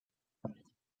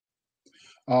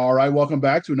All right, welcome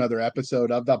back to another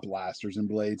episode of the Blasters and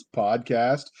Blades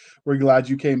podcast. We're glad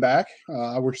you came back.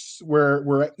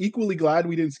 We're equally glad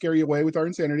we didn't scare you away with our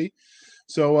insanity.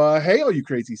 So, hey, all you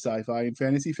crazy sci-fi and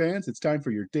fantasy fans, it's time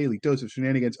for your daily dose of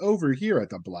shenanigans over here at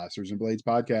the Blasters and Blades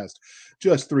podcast.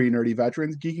 Just three nerdy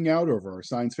veterans geeking out over our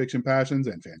science fiction passions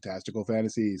and fantastical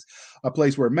fantasies. A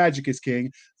place where magic is king,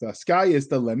 the sky is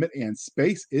the limit, and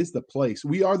space is the place.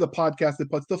 We are the podcast that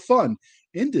puts the fun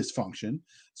in dysfunction.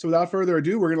 So, without further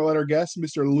ado, we're going to let our guest,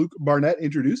 Mr. Luke Barnett,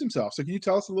 introduce himself. So, can you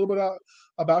tell us a little bit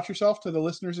about yourself to the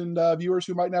listeners and viewers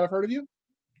who might not have heard of you?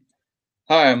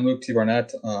 Hi, I'm Luke T.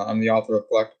 Barnett. I'm the author of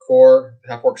Galactic Core,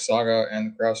 the Half-Orc Saga, and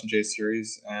the Kraus and J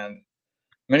series, and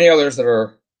many others that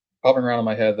are popping around in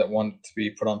my head that want to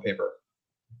be put on paper.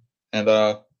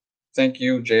 And thank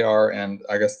you, JR, and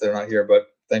I guess they're not here, but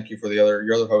thank you for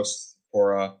your other hosts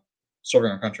for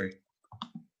serving our country.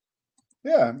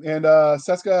 Yeah, and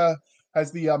Seska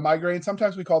has the migraine.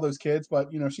 Sometimes we call those kids, but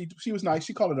she was nice.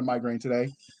 She called it a migraine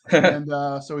today, and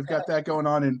so we've got that going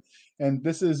on. And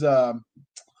this is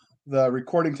the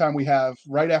recording time we have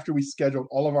right after we scheduled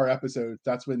all of our episodes.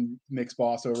 That's when Nick's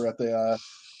boss over at the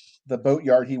boat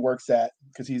yard he works at,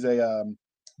 because he's a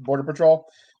border patrol.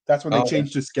 That's when they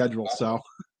changed his schedule. So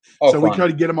we try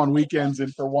to get him on weekends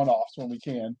and for one-offs when we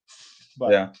can.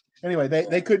 But yeah. Anyway,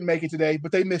 they couldn't make it today,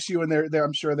 but they miss you, and they're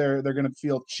I'm sure they're going to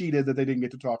feel cheated that they didn't get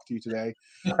to talk to you today.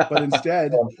 But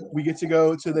instead, we get to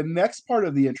go to the next part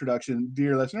of the introduction,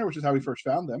 dear listener, which is how we first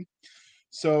found them.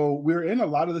 So we're in a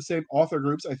lot of the same author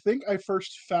groups. I think I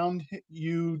first found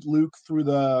you, Luke, through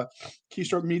the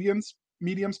Keystroke Mediums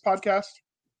podcast,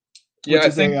 which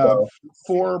is a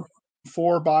four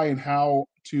by and how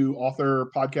to author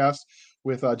podcast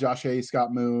with Josh Hayes,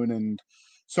 Scott Moon, and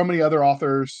so many other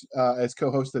authors as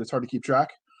co-hosts that it's hard to keep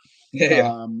track.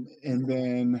 Yeah. And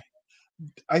then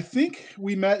I think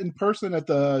we met in person at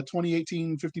the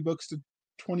 2018 50 books to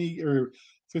 20 or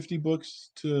 50 books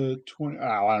to 20. Oh,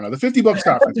 I don't know, the 50 books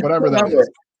conference, whatever that is.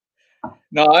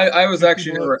 No, I was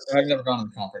actually I've never gone to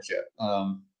the conference yet.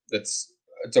 It's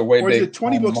a way big. Is it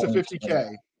 20 books to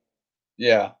 50K?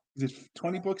 Yeah. Is it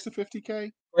 20 books to 50K?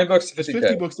 20 books to 50K.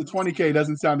 50 books to 20K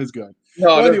doesn't sound as good. No,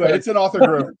 well, anyway, it's an author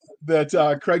group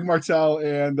that Craig Martell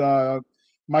and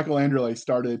Michael Anderle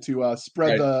started to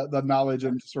spread the knowledge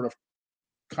and sort of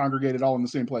congregate it all in the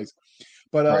same place.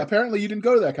 But apparently you didn't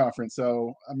go to that conference,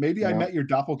 so maybe I met your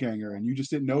doppelganger and you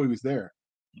just didn't know he was there.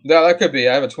 Yeah, that could be.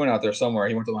 I have a twin out there somewhere.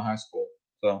 He went to my high school,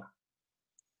 so.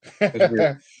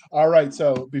 All right,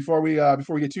 so before we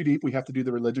get too deep, we have to do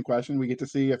the religion question. We get to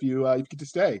see if you get to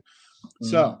stay.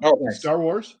 So, Star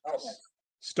Wars,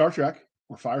 Star Trek,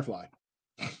 or Firefly?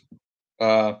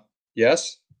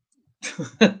 Yes.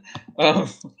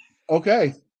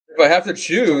 Okay. If I have to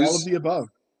choose, all of the above.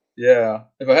 Yeah,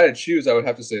 if I had to choose, I would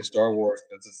have to say Star Wars,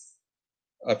 because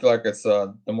I feel like it's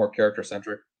the more character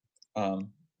centric. But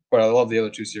I love the other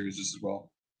two series just as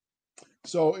well.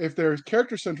 So, if there's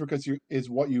character centric is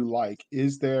what you like,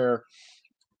 is there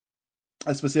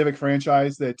a specific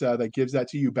franchise that gives that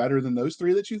to you better than those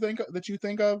three that you think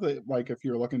of? Like, if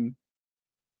you're looking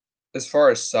as far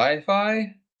as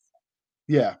sci-fi,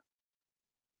 yeah,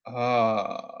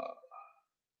 not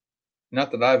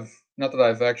that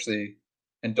I've actually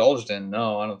indulged in.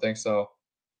 No, I don't think so.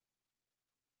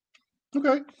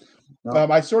 Okay. No.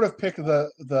 I sort of pick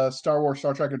the Star Wars,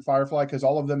 Star Trek, and Firefly because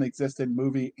all of them exist in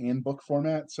movie and book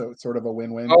format, so it's sort of a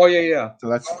win-win. Oh yeah. So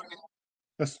let's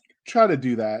try to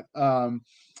do that.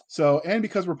 So, and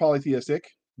because we're polytheistic,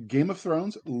 Game of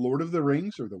Thrones, Lord of the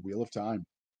Rings, or The Wheel of Time?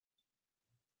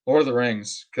 Lord of the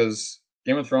Rings, because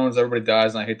Game of Thrones, everybody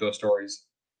dies, and I hate those stories,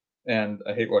 and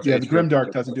I hate watching. Yeah, the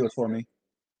Grimdark doesn't do it for me.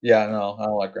 Yeah, no, I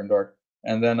don't like Grimdark.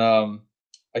 And then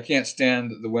I can't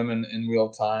stand the women in Wheel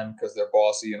of Time because they're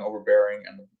bossy and overbearing,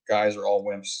 and the guys are all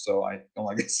wimps. So I don't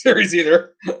like this series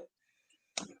either. Did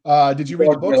you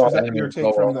read the books? Was that your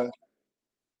take from the?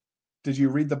 Did you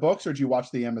read the books, or did you watch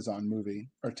the Amazon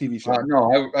movie or TV show?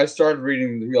 No, I started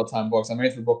reading the Wheel of Time books. I made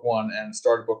it through book 1 and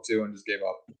started book 2 and just gave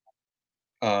up.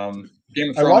 Game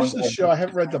of Thrones, I watched the show. I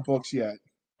haven't read the books yet.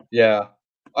 Yeah,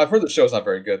 I've heard the show's not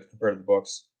very good compared to the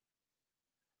books.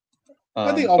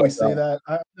 I think always say that.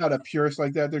 I'm not a purist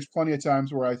like that. There's plenty of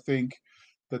times where I think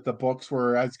that the books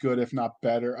were as good, if not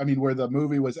better. I mean, where the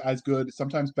movie was as good,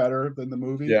 sometimes better than the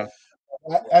movie. Yeah.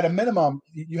 At a minimum,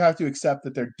 you have to accept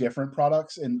that they're different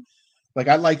products. And like,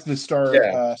 I like the Star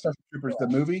Troopers, the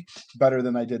movie, better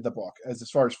than I did the book as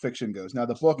far as fiction goes. Now,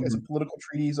 the book as a political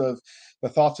treatise of the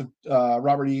thoughts of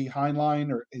Robert E.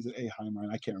 Heinlein, or is it A. Heinlein?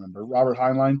 I can't remember. Robert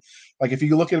Heinlein. Like, if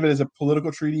you look at it as a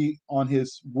political treatise on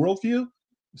his worldview,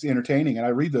 It's entertaining, and I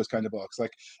read those kind of books.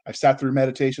 Like I've sat through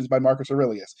Meditations by Marcus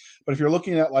Aurelius. But if you're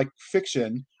looking at like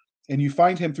fiction and you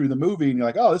find him through the movie and you're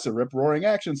like, oh, this is a rip roaring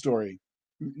action story.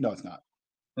 No, it's not.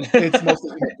 It's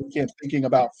mostly him thinking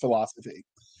about philosophy.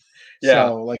 Yeah,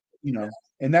 So, like,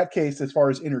 in that case, as far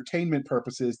as entertainment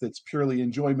purposes, that's purely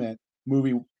enjoyment.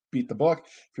 Movie beat the book.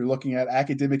 If you're looking at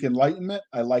academic enlightenment,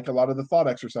 I like a lot of the thought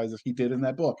exercises he did in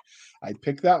that book. I'd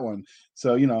pick that one.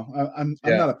 So, I'm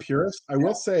yeah, not a purist. I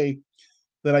will say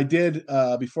that I did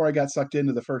before I got sucked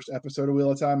into the first episode of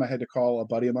Wheel of Time. I had to call a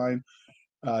buddy of mine,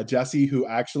 Jesse, who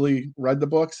actually read the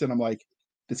books, and I'm like,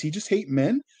 does he just hate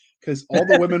men? Because all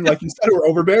the women, like you said, were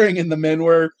overbearing, and the men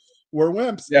were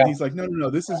wimps. And yeah, he's like, no, no, no,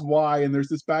 this is why. And there's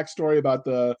this backstory about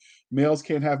the males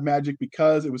can't have magic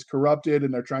because it was corrupted,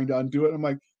 and they're trying to undo it. And I'm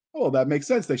like, oh, that makes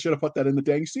sense. They should have put that in the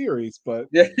dang series, but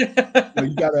yeah,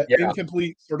 you got an yeah,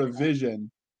 incomplete sort of vision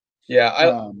yeah. I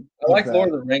of like Lord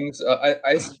that. of the Rings. I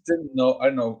didn't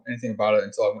know anything about it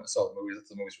until I went and saw the movies.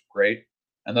 The movies were great,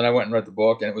 and then I went and read the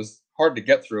book, and it was hard to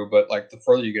get through. But like the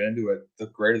further you get into it, the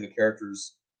greater the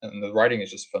characters, and the writing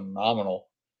is just phenomenal.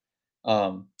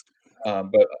 Um,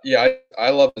 but yeah, I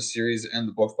love the series and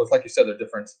the books, but like you said, they're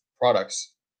different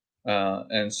products,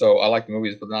 and so I like the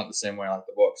movies, but not the same way I like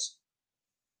the books.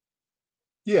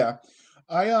 Yeah.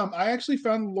 I actually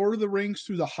found Lord of the Rings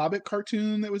through the Hobbit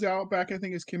cartoon that was out back, I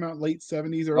think it came out late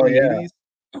 70s, Oh early yeah,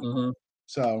 80s. hmm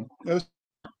So it was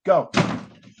go.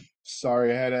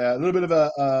 Sorry, I had a little bit of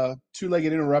a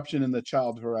two-legged interruption in the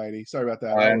child variety. Sorry about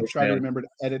that. I I'll try to understand. remember to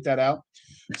edit that out.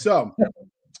 So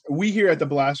we here at the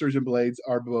Blasters and Blades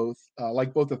are both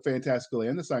like both the fantastical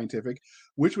and the scientific.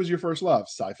 Which was your first love,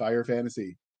 sci-fi or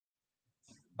fantasy?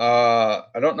 I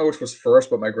don't know which was first,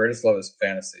 but my greatest love is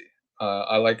fantasy.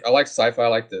 I like sci-fi. I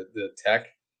like the tech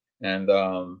and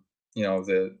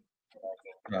the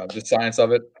science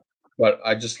of it. But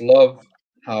I just love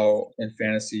how in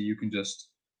fantasy you can just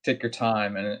take your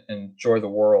time and enjoy the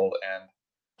world, and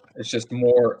it's just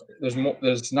more. There's more.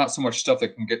 There's not so much stuff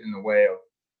that can get in the way of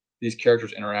these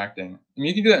characters interacting. I mean,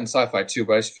 you can do that in sci-fi too,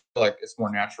 but I just feel like it's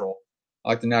more natural. I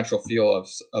like the natural feel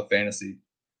of fantasy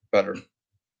better.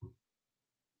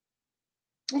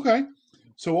 Okay.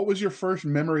 So what was your first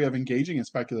memory of engaging in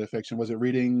speculative fiction? Was it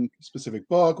reading a specific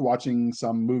book, watching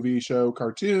some movie, show,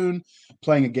 cartoon,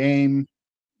 playing a game?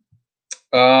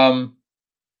 Um,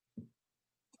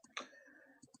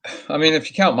 I mean, if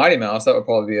you count Mighty Mouse, that would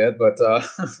probably be it. But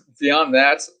beyond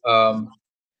that,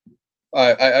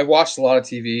 I watched a lot of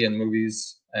TV and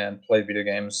movies and played video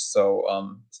games.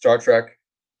 So Star Trek,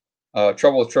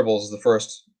 Trouble with Tribbles is the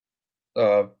first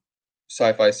uh,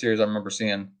 sci-fi series I remember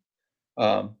seeing.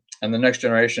 And the Next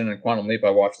Generation and Quantum Leap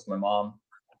I watched with my mom.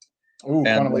 Oh, And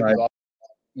Quantum then Leap was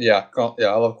awesome. yeah,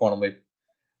 I love Quantum Leap.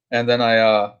 And then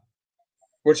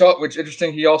which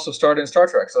interesting, he also starred in Star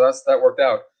Trek, so that worked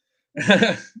out.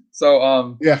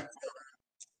 So Yeah.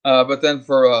 but then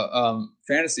for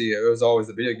fantasy, it was always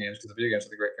the video games because the video games are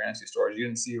the great fantasy stories. You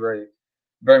didn't see very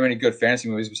many good fantasy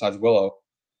movies besides Willow.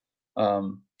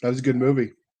 Um, That was a good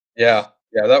movie. yeah,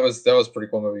 yeah, that was a pretty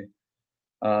cool movie.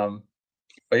 Um,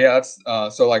 but yeah, that's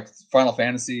so like Final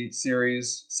Fantasy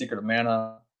series, Secret of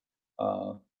Mana.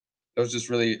 Uh, those just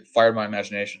really fired my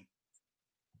imagination.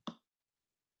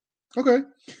 Okay.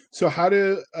 So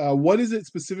what is it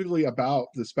specifically about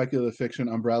the speculative fiction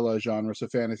umbrella genre, so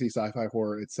fantasy, sci-fi,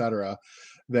 horror, etc.,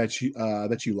 that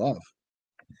you love?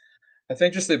 I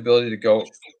think just the ability to go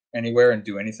anywhere and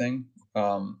do anything.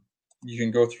 You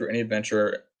can go through any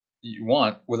adventure you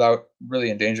want without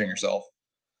really endangering yourself.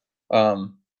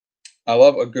 Um, I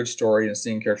love a good story and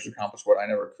seeing characters accomplish what I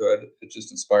never could. It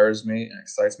just inspires me and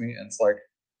excites me, and it's like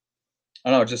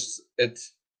I don't know, it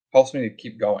helps me to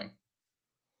keep going.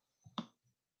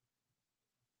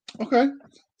 Okay.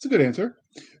 It's a good answer.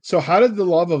 So how did the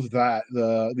love of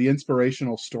the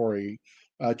inspirational story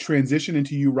transition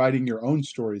into you writing your own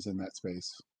stories in that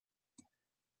space?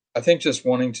 I think just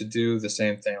wanting to do the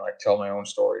same thing, like tell my own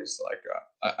stories.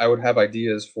 Like I would have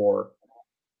ideas for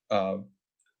uh,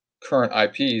 current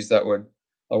IPs that would,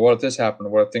 like, what if this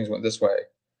happened? What if things went this way?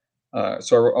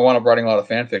 So I wound up writing a lot of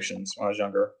fan fictions when I was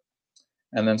younger,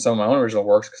 and then some of my own original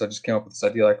works because I just came up with this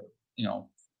idea, like, you know,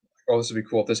 oh, this would be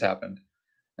cool if this happened,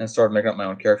 and started making up my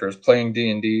own characters. Playing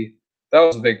D&D, that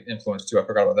was a big influence too. I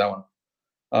forgot about that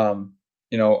one.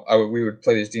 We would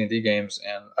play these D&D games,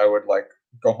 and I would like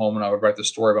go home and I would write the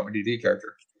story about my D&D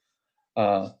character.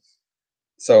 Uh,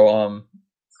 so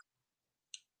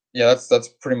yeah, that's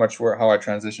pretty much how I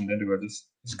transitioned into it. Just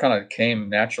kind of came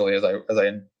naturally as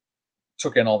I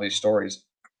took in all these stories.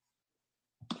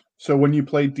 So when you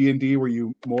played D&D, were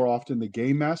you more often the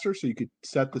game master, so you could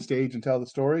set the stage and tell the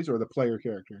stories, or the player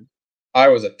character? I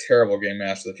was a terrible game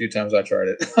master the few times I tried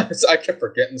it. I kept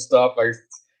forgetting stuff.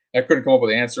 I couldn't come up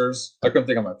with answers. I couldn't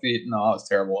think on my feet. No, I was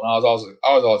terrible. And I was always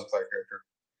a player character.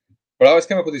 But I always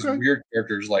came up with these Okay. weird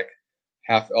characters like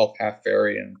half elf, half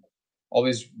fairy, and all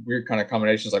these weird kind of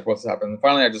combinations. Like what's happened. And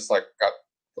finally,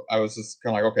 I was just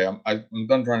kind of like, okay, I'm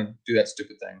done trying to do that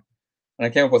stupid thing. And I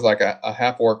came up with like a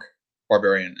half orc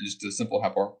barbarian, just a simple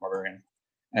half orc barbarian,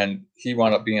 and he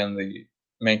wound up being the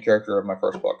main character of my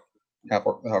first book, half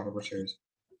orc series.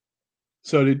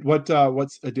 So what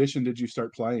edition did you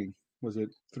start playing? Was it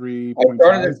I started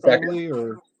 3.5 in second. probably,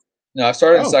 or No, I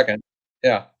started in oh, second.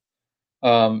 Yeah.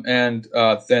 And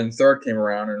then third came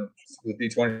around and the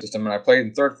D20 system, and I played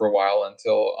in third for a while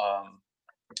until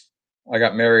I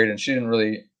got married, and she didn't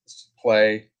really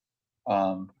play,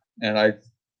 and I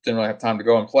didn't really have time to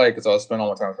go and play because I was spending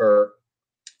all my time with her.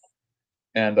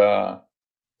 And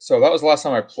so that was the last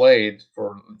time I played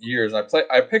for years.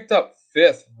 I picked up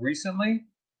fifth recently,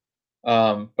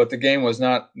 but the game was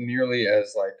not nearly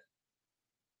as like,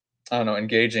 I don't know,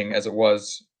 engaging as it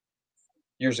was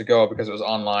years ago because it was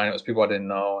online. It was people I didn't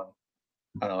know,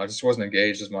 and I don't know. I just wasn't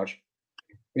engaged as much.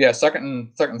 But yeah,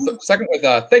 second with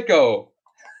Thako.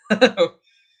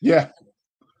 yeah.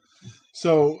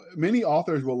 So many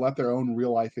authors will let their own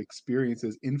real life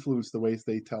experiences influence the ways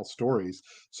they tell stories.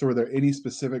 So, are there any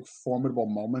specific formidable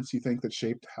moments you think that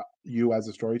shaped you as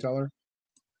a storyteller?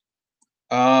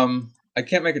 I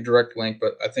can't make a direct link,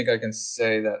 but I think I can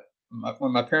say that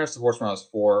when my parents divorced when I was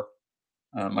 4,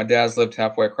 my dad's lived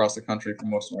halfway across the country for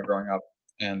most of my growing up,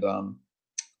 and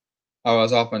I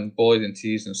was often bullied and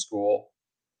teased in school,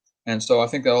 and so I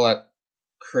think that all that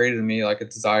created in me like a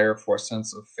desire for a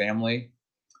sense of family,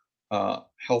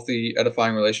 healthy,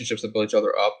 edifying relationships that build each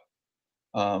other up,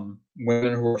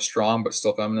 women who are strong but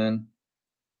still feminine,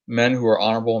 men who are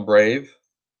honorable and brave,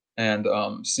 and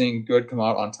seeing good come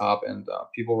out on top, and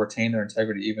people retain their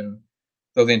integrity even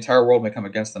though the entire world may come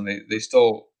against them. They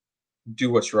still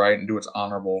do what's right and do what's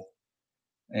honorable,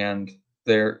 and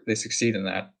they succeed in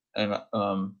that. And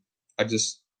I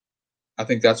just I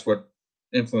think that's what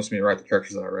influenced me to write the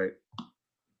characters that I write.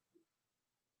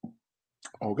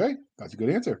 Okay, that's a good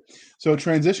answer. So,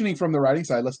 transitioning from the writing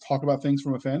side, let's talk about things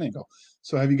from a fan angle.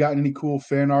 So, have you gotten any cool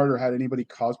fan art or had anybody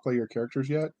cosplay your characters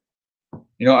yet?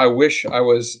 You know, I wish I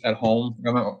was at home.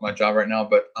 I'm at my job right now,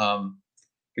 but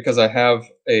because I have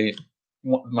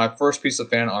my first piece of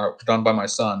fan art done by my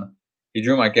son. He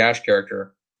drew my Gash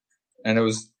character, and it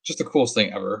was just the coolest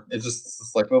thing ever. It's just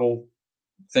this like little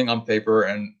thing on paper,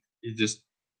 and he,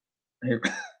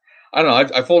 I don't know.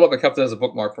 I folded up and kept it as a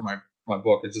bookmark for my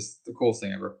book. It's just the coolest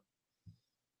thing ever.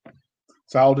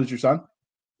 So, how old is your son?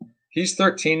 He's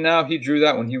 13 now. He drew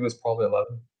that when he was probably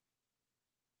 11.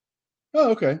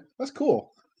 Oh, okay, that's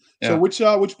cool. So,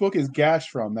 Yeah, which book is Gash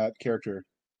from? That character,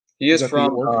 he is is that the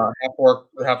from orc?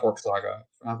 The Half Orc Saga,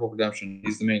 Half Orc Redemption.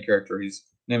 He's the main character. His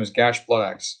name is Gash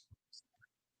Bloodaxe.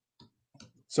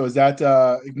 So, is that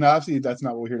now? Obviously, that's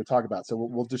not what we're here to talk about. So,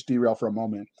 we'll just derail for a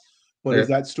moment. But is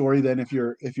Okay. that story then? If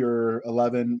you're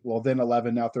 11, well, then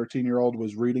 11, now 13-year-old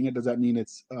was reading it. Does that mean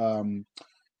it's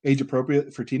age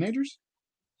appropriate for teenagers?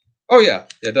 Oh yeah,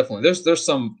 definitely. There's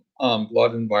some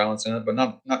blood and violence in it, but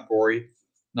not gory,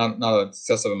 not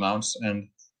excessive amounts, and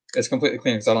it's completely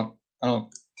clean because I don't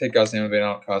take God's name in vain,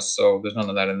 I don't cuss, so there's none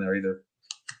of that in there either,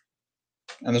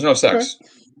 and there's no Okay, sex.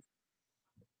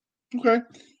 okay.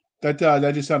 That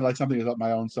just sounded like something that's up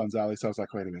my own son's alley. So I was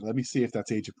like, wait a minute, let me see if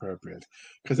that's age appropriate.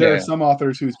 Because there are Yeah, some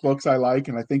authors whose books I like,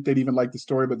 and I think they'd even like the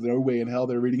story, but no way in hell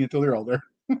they're reading it till they're older.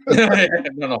 yeah.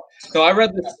 No. I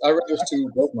read this. I read this to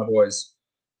both my boys,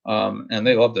 and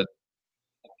they loved it.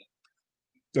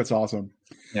 That's awesome.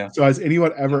 Yeah, So has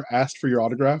anyone ever asked for your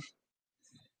autograph?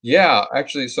 yeah.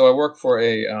 Actually, so I work for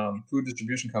a food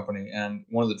distribution company, and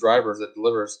one of the drivers that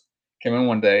delivers came in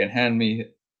one day and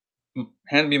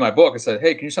handed me my book and said,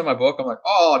 "Hey, can you sign my book?" I'm like,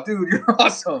 "Oh, dude, you're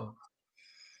awesome!"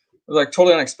 It was like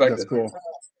totally That's unexpected. cool.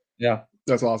 Yeah.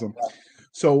 That's awesome.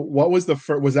 So what was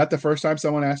was that the first time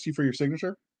someone asked you for your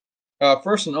signature?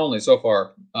 First and only so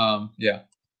far. Yeah.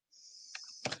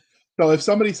 So if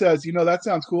somebody says, that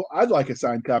sounds cool, I'd like a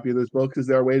signed copy of those books. Is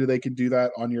there a way that they can do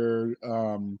that on your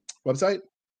website?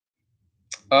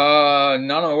 Not on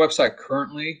my website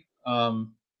currently,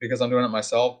 because I'm doing it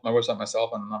myself, my website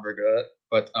myself, and I'm not very good at it.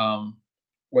 But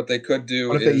what they could do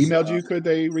But if they is, emailed you, could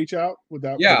they reach out? Would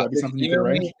yeah, that be they something can you could email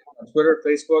arrange? me on Twitter,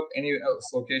 Facebook, any of those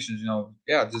locations.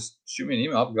 Yeah, just shoot me an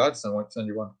email. I'll be glad to send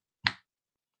you one.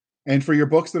 And for your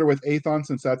books that are with Athon,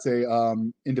 since that's a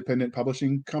independent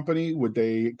publishing company, would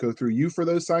they go through you for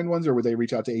those signed ones, or would they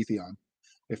reach out to Atheon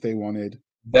if they wanted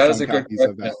That is signed a good copies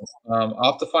of question. that?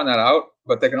 I'll have to find that out,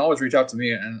 but they can always reach out to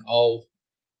me, and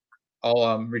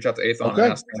I'll reach out to Athon and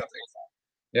Okay. ask them.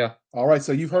 Yeah. All right.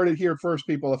 So you've heard it here first,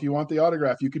 people. If you want the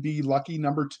autograph, you could be lucky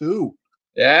number 2.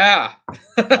 Yeah.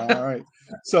 All right.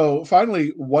 So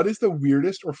finally, what is the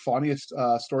weirdest or funniest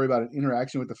story about an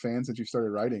interaction with the fans that you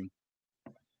started writing?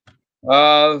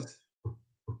 uh,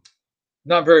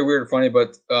 Not very weird or funny,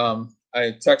 but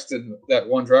I texted that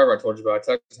one driver I told you about.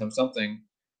 I texted him something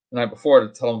the night before to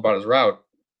tell him about his route,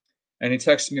 and he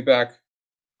texted me back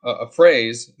a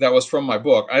phrase that was from my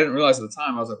book. I didn't realize at the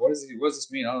time. I was like, "What does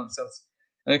this mean? I don't understand."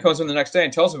 And he comes in the next day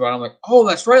and tells me about it. I'm like, "Oh,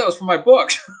 that's right. That was from my book."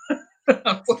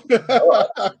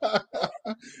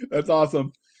 That's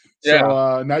awesome. So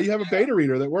Yeah, now you have a beta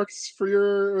reader that works for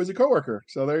your as a coworker.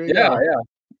 So there you yeah, go.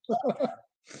 yeah.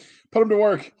 Put them to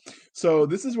work. So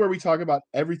this is where we talk about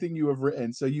everything you have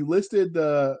written. So you listed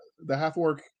the half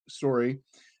orc story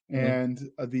Hmm. and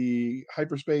the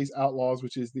hyperspace outlaws,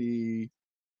 which is the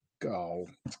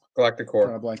Galactic drawing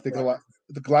Core. a blank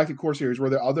the Galactic Core series. Were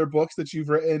there other books that you've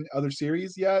written, other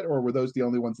series yet, or were those the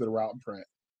only ones that are out in print?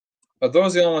 But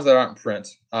those are the only ones that aren't in print.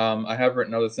 I have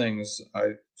written other things.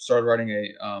 I started writing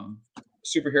a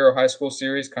superhero high school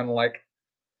series, kind of like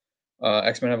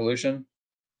X-Men Evolution.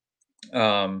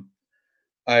 Um,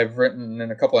 I've written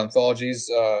in a couple anthologies.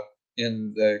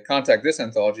 In the Contact This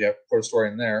anthology, I put a story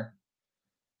in there.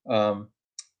 Um,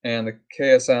 and the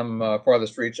KSM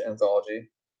Farthest Reach anthology.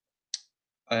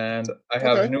 And I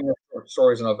have Okay. numerous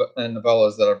stories and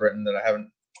novellas that I've written that I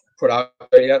haven't put out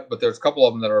there yet, but there's a couple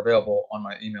of them that are available on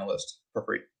my email list for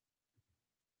free.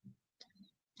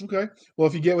 Okay. Well,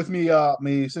 if you get with me, as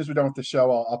soon as we're done with the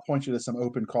show, I'll point you to some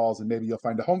open calls, and maybe you'll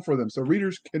find a home for them, so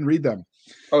readers can read them,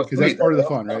 Oh, because that's sweet. part of the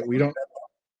fun, right?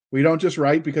 We don't just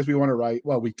write because we want to write.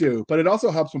 Well, we do, but it also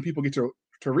helps when people get to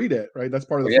read it, right? That's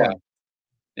part of Oh, the yeah. fun.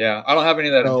 Yeah. I don't have any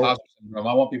of that So imposter syndrome.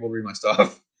 I want people to read my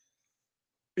stuff.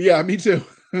 yeah, me too.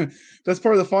 That's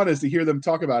part of the fun is to hear them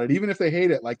talk about it, even if they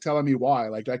hate it, like telling me why.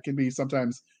 Like that can be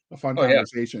sometimes a fun Oh, yeah.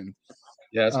 conversation.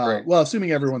 Yeah, that's great. Well,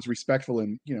 assuming everyone's respectful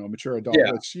and a mature adult,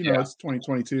 Yeah. which Yeah. it's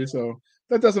 2022, so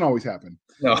that doesn't always happen.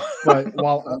 No. But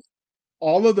while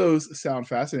all of those sound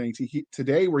fascinating,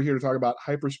 today we're here to talk about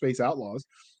Hyperspace Outlaws,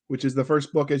 which is the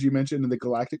first book, as you mentioned, in the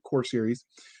Galactic Core series.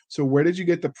 So, where did you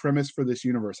get the premise for this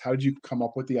universe? How did you come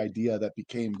up with the idea that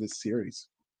became this series?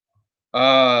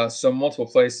 So multiple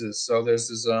places. So there's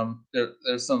this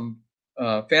there's some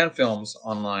fan films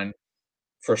online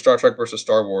for Star Trek versus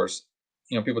Star Wars.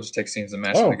 People just take scenes and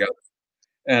mash them Oh, together.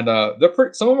 And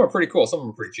some of them are pretty cool. Some of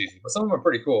them are pretty cheesy, but some of them are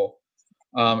pretty cool.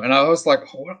 And I was like,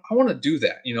 oh, I want to do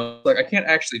that. Like I can't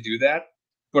actually do that,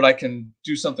 but I can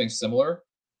do something similar.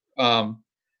 Um,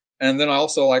 and then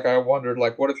I wondered,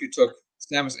 like, what if you took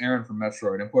Samus Aran from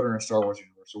Metroid and put her in a Star Wars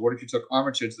universe? Or what if you took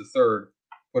Armitage the Third,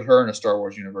 put her in a Star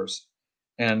Wars universe?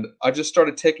 And I just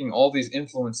started taking all these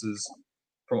influences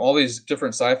from all these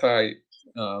different sci-fi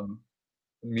um,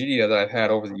 media that I've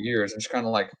had over the years, and just kind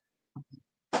of like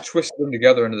twisted them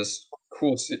together into this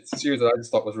cool series that I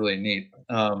just thought was really neat.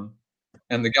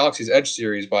 And the Galaxy's Edge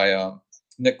series by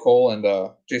Nick Cole and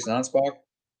Jason Anspach,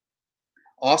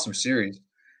 awesome series.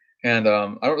 And I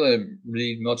don't really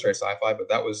read military sci-fi, but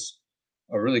that's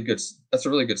a really good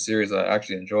series that I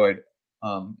actually enjoyed.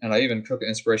 And I even took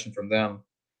inspiration from them.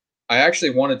 I actually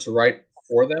wanted to write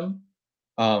for them.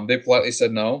 They politely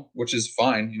said no, which is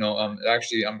fine.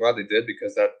 Actually, I'm glad they did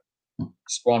because that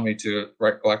spawned me to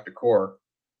write Galactic Core.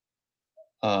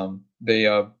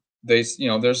 There's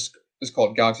it's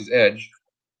called Galaxy's Edge.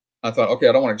 I thought, okay,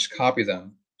 I don't want to just copy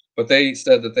them, but they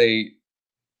said that they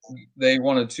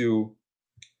wanted to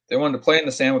play in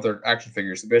the sand with their action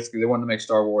figures. So basically, they wanted to make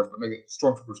Star Wars, but make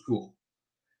Stormtroopers cool.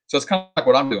 So it's kind of like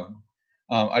what I'm doing.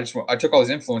 I took all these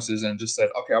influences and just said,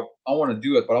 okay, I want to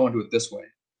do it, but I want to do it this way.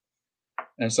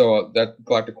 And so that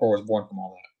Galactic Core was born from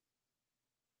all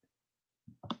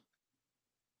that.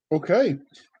 okay.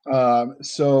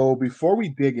 So before we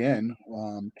dig in,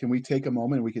 can we take a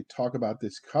moment and we could talk about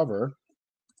this cover?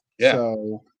 Yeah.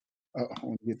 So I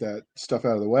want to get that stuff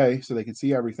out of the way so they can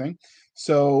see everything.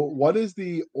 So, what is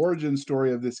the origin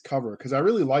story of this cover? Because I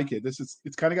really like it.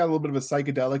 It's kind of got a little bit of a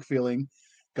psychedelic feeling,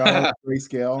 got a little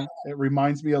grayscale. It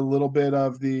reminds me a little bit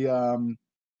of the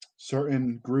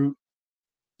certain Groot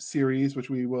series, which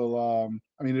we will.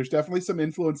 There's definitely some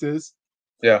influences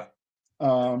Yeah.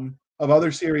 of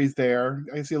other series there.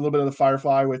 I see a little bit of the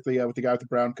Firefly with the guy with the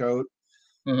brown coat.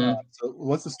 Hmm. So,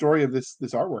 what's the story of this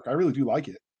artwork? I really do like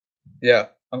it. Yeah.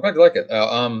 I'm glad you like it.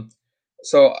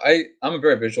 So I'm a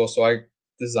very visual, so I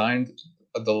designed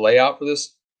the layout for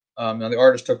this. And the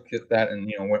artist took that and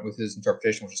went with his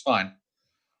interpretation, which is fine.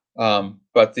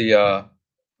 But the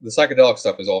psychedelic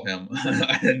stuff is all him.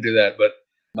 I didn't do that,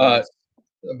 uh,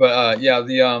 Nice. yeah,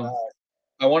 the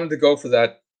I wanted to go for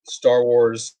that Star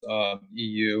Wars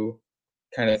EU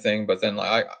kind of thing, but then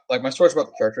I like my story's about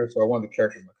the characters, so I wanted the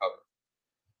characters in the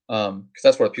cover because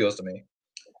that's what appeals to me.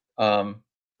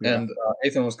 Yeah. And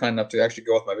Ethan was kind enough to actually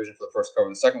go with my vision for the first cover.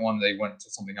 The second one, they went to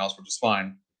something else, which is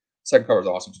fine. Second cover is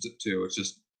awesome too. It's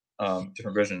just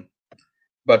different vision.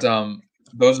 But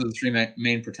those are the three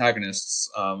main protagonists.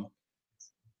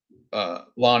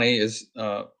 Lonnie is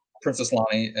Princess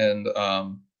Lonnie, and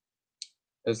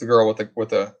is the girl with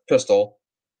the pistol,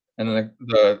 and then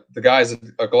the guy's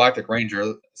a Galactic Ranger.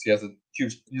 So he has a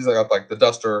huge. He's like the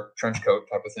duster trench coat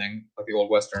type of thing, like the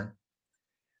old Western.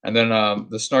 And then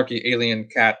the snarky alien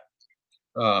cat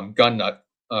gun nut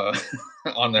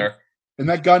on there. And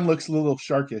that gun looks a little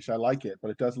sharkish. I like it, but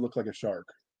it does look like a shark.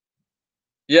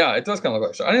 Yeah, it does kind of look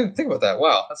like a shark. I didn't even think about that.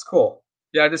 Wow, that's cool.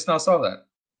 Yeah, I just now saw that.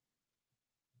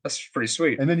 That's pretty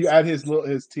sweet. And then you add his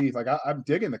teeth. Like I'm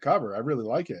digging the cover. I really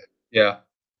like it. Yeah,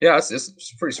 it's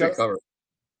a pretty sweet cover.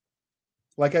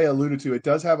 Like I alluded to, it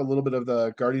does have a little bit of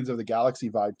the Guardians of the Galaxy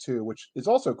vibe too, which is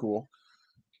also cool.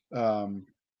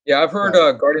 Yeah, I've heard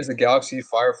Guardians of the Galaxy,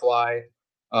 Firefly,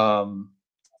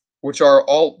 which are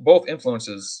both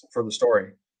influences for the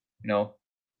story. You know,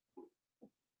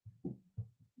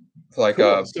 like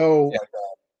cool. So yeah,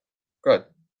 good.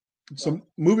 So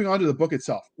moving on to the book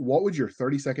itself, what would your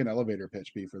 30-second elevator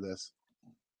pitch be for this?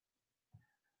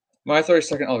 My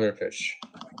 30-second elevator pitch.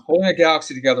 Holding a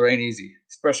galaxy together ain't easy,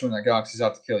 especially when that galaxy's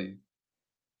out to kill you.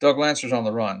 Doug Lancer's on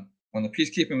the run. When the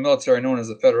peacekeeping military known as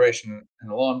the Federation and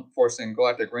the law-enforcing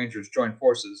Galactic Rangers join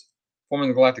forces, forming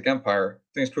the Galactic Empire,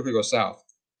 things quickly go south,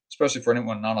 especially for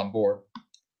anyone not on board.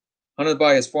 Hunted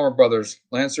by his former brothers,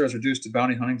 Lancer is reduced to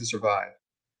bounty hunting to survive.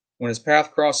 When his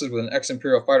path crosses with an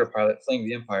ex-Imperial fighter pilot fleeing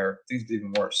the Empire, things get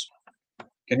even worse.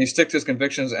 Can he stick to his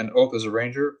convictions and oath as a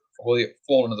Ranger, or will he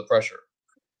fold under the pressure?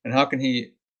 And how can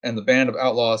he and the band of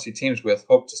outlaws he teams with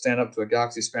hope to stand up to a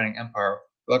galaxy-spanning empire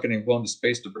without getting blown to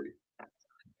space debris?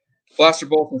 Blaster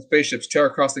bolts and spaceships tear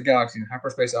across the galaxy in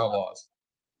hyperspace outlaws.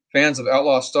 Fans of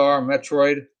Outlaw Star,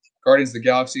 Metroid, Guardians of the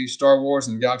Galaxy, Star Wars,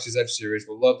 and the Galaxy's Edge series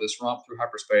will love this romp through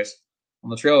hyperspace on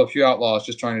the trail of a few outlaws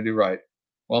just trying to do right.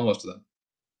 Well, most of them.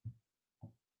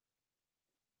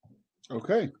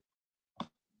 Okay.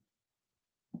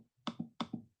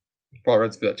 Probably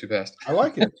read that too fast. I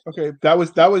like it. Okay. That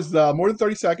was more than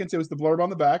 30 seconds. It was the blurb on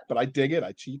the back, but I dig it.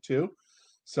 I cheat too.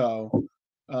 So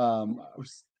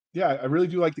I really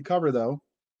do like the cover though.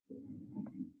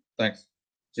 Thanks.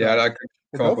 Yeah, I could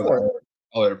come up with an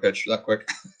elevator pitch that quick.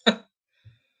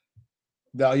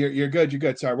 No, you're good. You're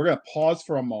good. Sorry, we're gonna pause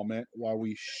for a moment while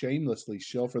we shamelessly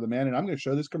shill for the man, and I'm gonna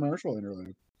show this commercial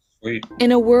interlude. Sweet.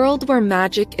 In a world where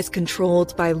magic is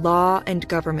controlled by law and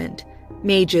government,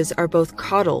 mages are both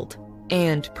coddled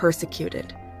and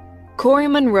persecuted. Corey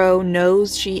Monroe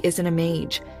knows she isn't a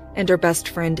mage, and her best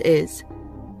friend is.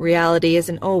 Reality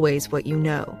isn't always what you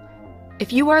know.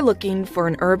 If you are looking for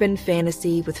an urban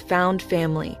fantasy with found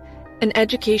family, an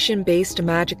education-based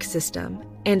magic system,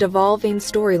 and evolving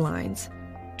storylines,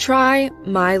 try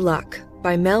My Luck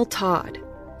by Mel Todd,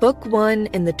 book 1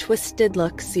 in the Twisted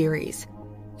Luck series,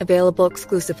 available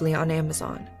exclusively on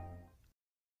Amazon.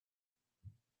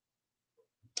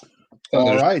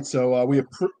 All right, so we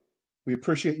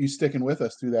appreciate you sticking with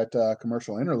us through that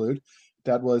commercial interlude.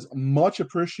 That was much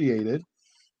appreciated.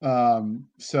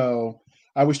 So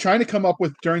I was trying to come up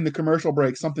with during the commercial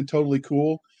break something totally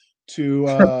cool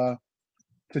to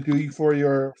do for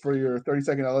your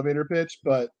 30-second elevator pitch,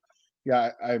 but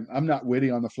yeah, I'm not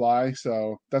witty on the fly,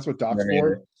 so that's what Doc's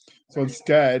for. So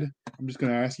instead, I'm just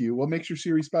going to ask you, what makes your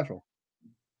series special?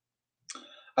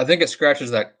 I think it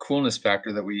scratches that coolness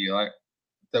factor that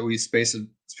we space and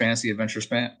fantasy adventure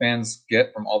fans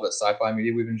get from all that sci-fi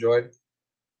media we've enjoyed.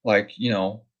 Like we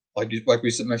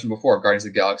mentioned before, Guardians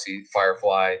of the Galaxy,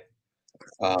 Firefly,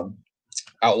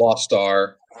 Outlaw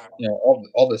Star,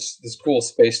 all this cool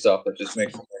space stuff that just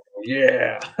makes me go,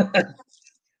 yeah.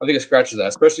 I think it scratches that,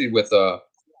 especially with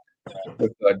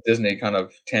Disney kind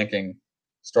of tanking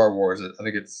Star Wars. I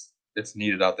think it's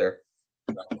needed out there.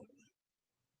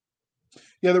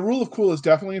 Yeah, the rule of cool is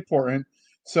definitely important.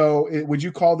 So, would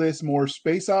you call this more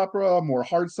space opera, more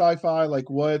hard sci-fi? Like,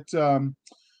 what?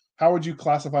 How would you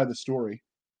classify the story?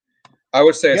 I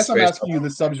would say. I guess I'm asking you the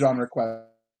subgenre question.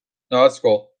 No, that's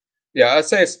cool. Yeah, I'd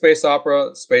say it's space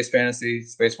opera, space fantasy,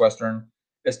 space western.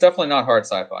 It's definitely not hard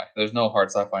sci-fi. There's no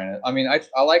hard sci-fi in it. I mean, I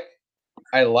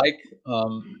don't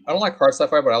like hard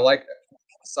sci-fi, but I like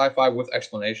sci-fi with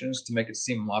explanations to make it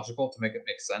seem logical, to make it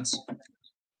make sense.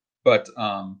 But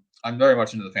I'm very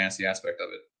much into the fantasy aspect of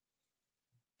it.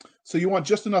 So you want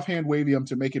just enough hand wavium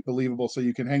to make it believable so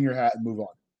you can hang your hat and move on.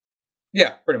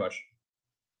 Yeah, pretty much.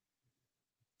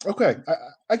 Okay,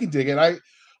 I can dig it.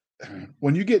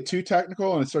 when you get too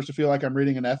technical and it starts to feel like I'm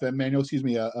reading an FM manual, excuse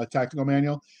me, a tactical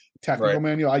manual, technical Right.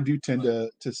 manual, I do tend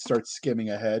to start skimming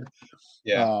ahead.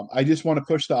 Yeah. I just want to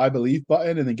push the I believe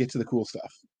button and then get to the cool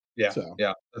stuff. Yeah. So,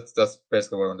 Yeah. That's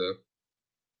basically what I'm doing.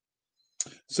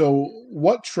 so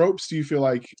what tropes do you feel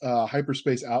like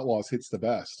Hyperspace Outlaws hits the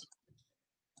best?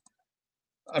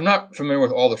 I'm not familiar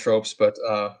with all the tropes, but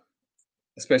a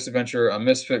space adventure, a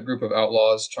misfit group of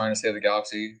outlaws trying to save the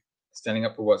galaxy, standing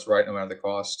up for what's right no matter the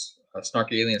cost, a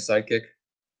snarky alien sidekick,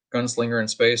 gunslinger in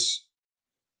space.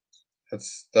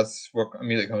 That's what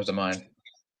immediately comes to mind.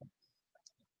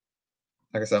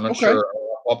 Like I said, I'm not Okay. sure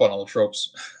up on all the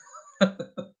tropes.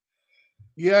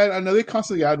 Yeah, I know they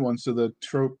constantly add ones to the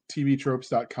trope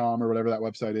tvtropes.com or whatever that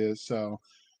website is. So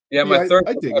Yeah, my yeah, third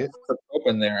I dig it. trope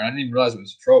in there, and I didn't even realize it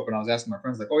was a trope. And I was asking my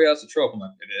friends, like, "Oh yeah, it's a trope." I'm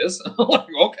like, "It is." I'm like,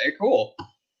 "Okay, cool."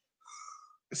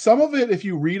 Some of it, if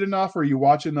you read enough or you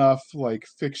watch enough like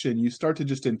fiction, you start to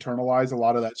just internalize a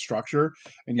lot of that structure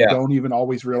and you Yeah, don't even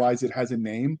always realize it has a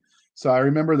name. So I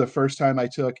remember the first time I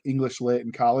took English lit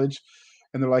in college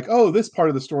and they're like, oh, this part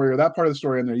of the story or that part of the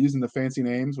story, and they're using the fancy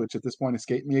names, which at this point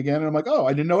escaped me again. And I'm like, oh,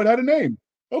 I didn't know it had a name.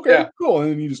 Okay, yeah, cool.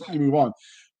 And then you move on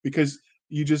because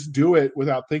you just do it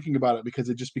without thinking about it because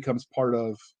it just becomes part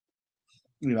of,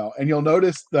 and you'll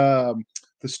notice the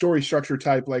story structure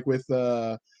type, like with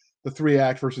the 3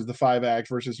 act versus the 5 act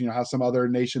versus how some other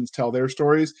nations tell their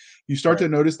stories. You start right.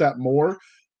 to notice that more,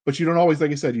 but you don't always,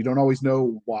 like I said, you don't always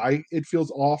know why it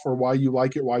feels off or why you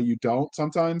like it, why you don't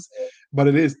sometimes. But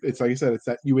it's like I said, it's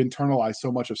that you internalize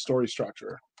so much of story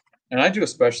structure. And I do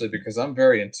especially because I'm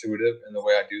very intuitive in the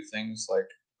way I do things. Like,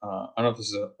 I don't know if this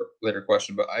is a later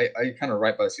question, but I kind of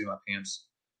write by the seat of my pants.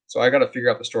 So I got to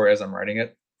figure out the story as I'm writing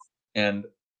it, and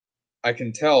I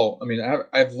can tell. I mean,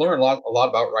 I've learned a lot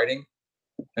about writing.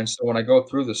 And so when I go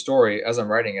through the story as I'm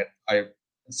writing it,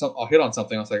 I'll hit on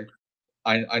something. I was like,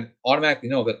 I automatically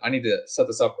know that I need to set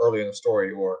this up early in the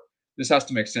story, or this has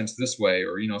to make sense this way,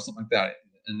 or something like that.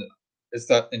 And it's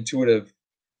that intuitive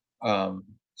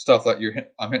stuff that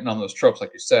I'm hitting on those tropes,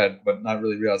 like you said, but not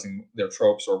really realizing they're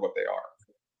tropes or what they are.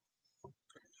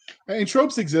 And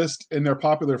tropes exist and they're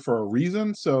popular for a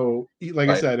reason. So, like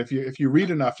I Right. said, if you read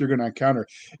enough, you're going to encounter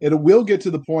it. Will get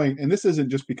to the point, and this isn't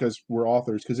just because we're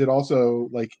authors, because it also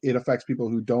it affects people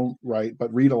who don't write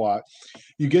but read a lot.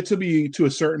 You get to be to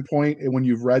a certain point when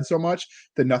you've read so much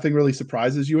that nothing really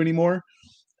surprises you anymore.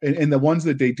 And the ones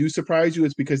that they do surprise you,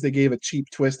 it's because they gave a cheap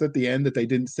twist at the end that they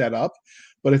didn't set up.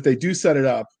 But if they do set it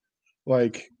up,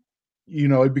 like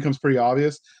it becomes pretty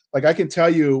obvious. Like I can tell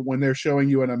you when they're showing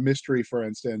you in a mystery, for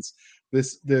instance,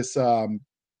 this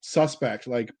suspect,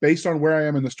 like based on where I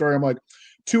am in the story, I'm like,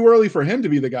 too early for him to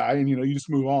be the guy, and you just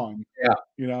move on.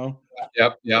 Yeah.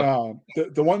 Yep.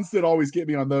 The ones that always get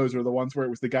me on those are the ones where it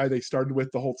was the guy they started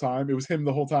with the whole time. It was him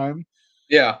the whole time.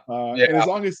 Yeah. And as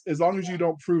long as you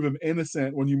don't prove him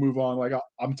innocent when you move on, like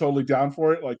I'm totally down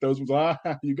for it. Like those ones,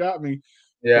 you got me.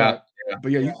 Yeah.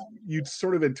 But yeah, you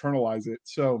sort of internalize it.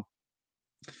 So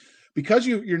because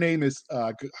your name is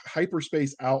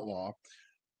Hyperspace Outlaw,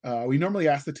 we normally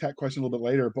ask the tech question a little bit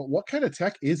later, but what kind of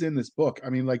tech is in this book? I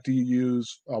mean, like, do you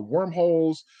use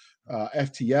wormholes,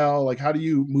 FTL? Like, how do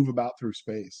you move about through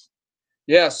space?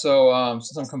 Yeah. So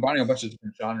since I'm combining a bunch of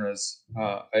different genres,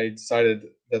 I decided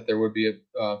that there would be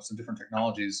some different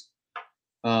technologies,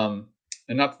 and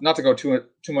not to go too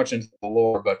much into the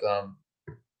lore, but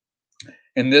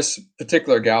in this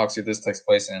particular galaxy this takes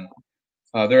place in,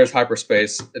 there is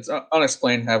hyperspace. It's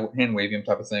unexplained, hand wavium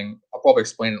type of thing. I'll probably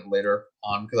explain it later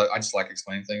on because I just like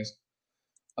explaining things.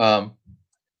 But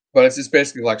it's just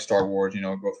basically like Star Wars,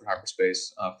 go through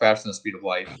hyperspace faster than the speed of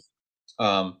light.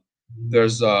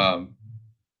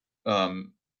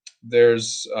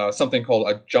 There's something called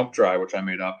a jump drive, which I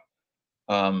made up,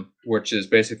 which is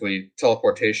basically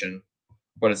teleportation,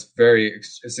 but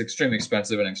it's extremely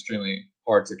expensive and extremely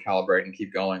hard to calibrate and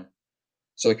keep going.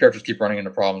 So the characters keep running into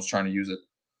problems trying to use it.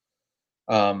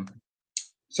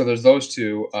 So there's those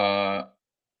two. I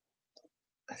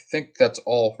think that's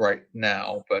all right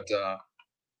now, but there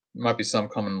might be some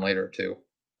coming later too.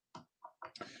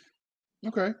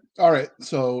 Okay. All right.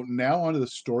 So now onto the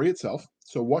story itself.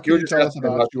 So what can You were you just tell us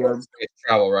asking about your space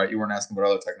travel, right? You weren't asking about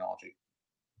other technology.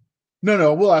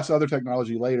 No, we'll ask other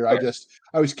technology later. Right.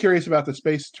 I was curious about the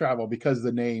space travel because of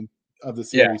the name of the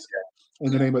Yeah. series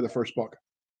and the name of the first book.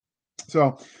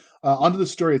 So onto the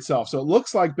story itself. So it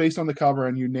looks like, based on the cover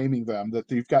and you naming them, that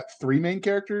you've got 3 main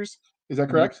characters. Is that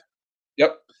correct?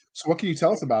 Yep. So what can you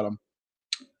tell us about them?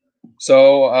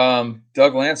 So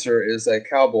Doug Lancer is a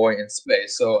cowboy in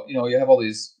space. So you have all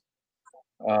these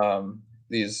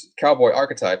cowboy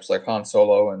archetypes like Han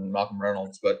Solo and Malcolm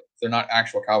Reynolds, but they're not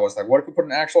actual cowboys. Like, what if we put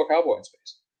an actual cowboy in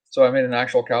space? So I made an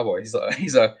actual cowboy.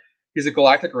 He's a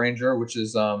galactic ranger, which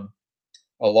is a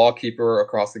law keeper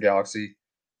across the galaxy,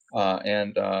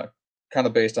 and kind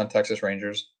of based on Texas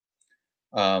Rangers.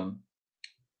 And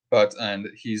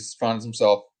he's finds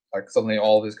himself like suddenly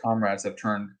all of his comrades have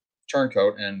turned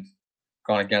turncoat and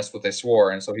gone against what they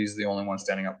swore, and so he's the only one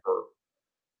standing up for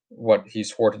what he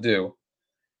swore to do,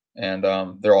 and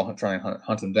they're all trying to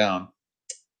hunt him down.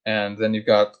 And then you've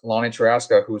got Lonnie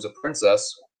Taraska, who's a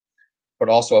princess, but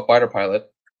also a fighter pilot,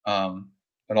 and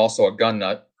also a gun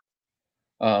nut,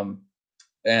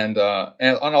 and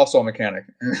also a mechanic.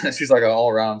 She's like an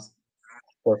all-around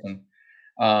person.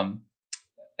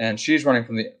 And she's running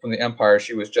from the Empire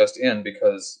she was just in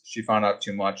because she found out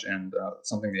too much and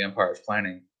something the Empire is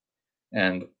planning,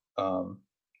 and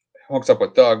hooks up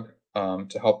with Doug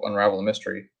to help unravel the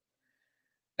mystery.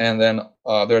 And then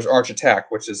there's Arch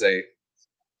Attack, which is a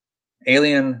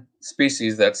alien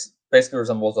species that's basically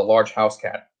resembles a large house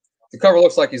cat. The cover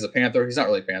looks like he's a panther. He's not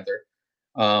really a panther.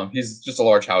 He's just a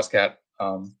large house cat,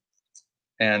 and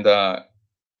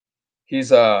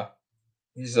he's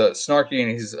snarky,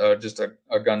 and he's just a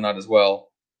gun nut as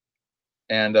well.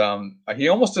 And he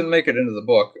almost didn't make it into the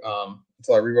book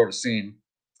until I rewrote a scene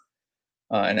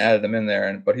and added him in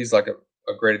there. But he's like a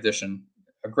great addition,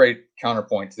 a great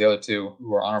counterpoint to the other two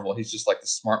who are honorable. He's just like the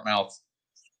smart mouth,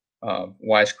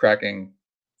 wisecracking,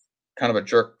 kind of a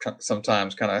jerk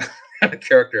sometimes kind of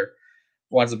character.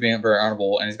 Winds up being very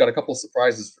honorable, and he's got a couple of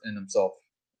surprises in himself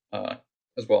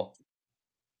as well.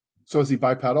 So is he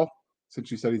bipedal? Since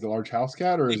you said he's a large house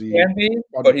cat, or is he? He can be,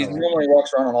 but he normally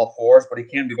walks around on all fours. But he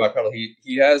can be bipedal.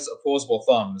 He has opposable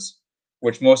thumbs,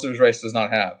 which most of his race does not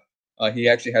have. He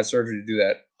actually had surgery to do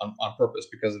that on purpose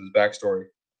because of his backstory.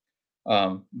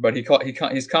 But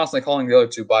he's constantly calling the other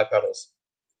two bipedals.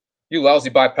 You lousy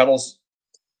bipedals.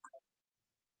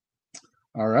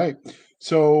 All right.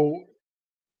 So,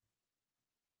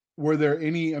 were there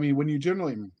any? I mean, when you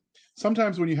generally.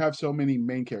 Sometimes when you have so many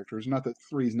main characters, not that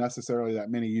 3 is necessarily that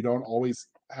many, you don't always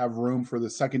have room for the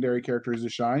secondary characters to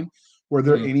shine. Were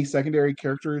there any secondary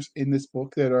characters in this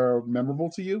book that are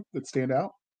memorable to you, that stand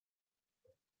out?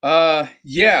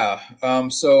 Yeah.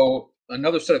 So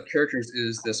another set of characters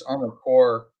is this Armored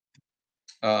Corps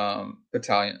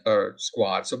battalion or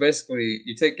squad. So basically,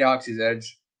 you take Galaxy's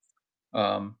Edge,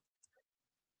 that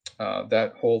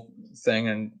whole thing,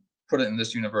 and put it in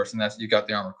this universe, and you got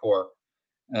the Armored Corps.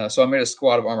 So I made a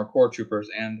squad of Armored Corps troopers,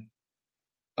 and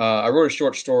I wrote a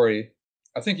short story.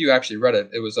 I think you actually read it.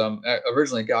 It was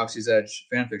originally Galaxy's Edge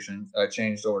fanfiction,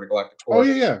 changed over to Galactic Corps. Oh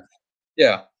yeah.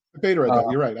 I beta read that.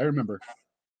 You're right. I remember.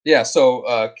 Yeah.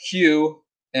 So Q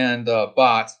and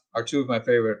Bot are two of my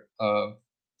favorite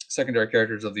secondary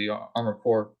characters of the Armored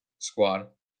Corps squad.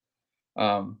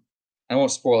 I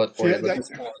won't spoil it for you, but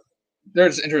they're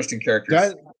just interesting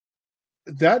characters.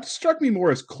 That struck me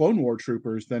more as Clone War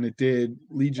troopers than it did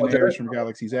Legionnaires from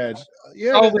Galaxy's Edge.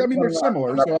 Yeah, I mean, they're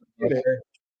similar, so I get it.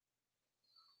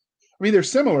 I mean, they're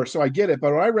similar, so I get it.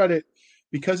 But when I read it,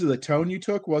 because of the tone you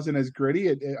took, wasn't as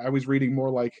gritty. I was reading more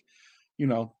like,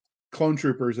 clone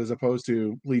troopers as opposed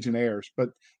to Legionnaires. But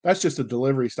that's just a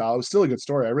delivery style. It was still a good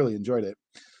story. I really enjoyed it.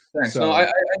 Thanks. So,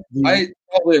 I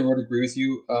probably would agree with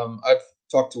you. I've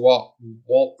talked to Walt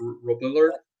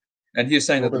Robillard, and he was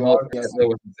saying that the military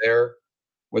wasn't there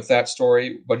with that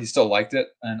story, but he still liked it.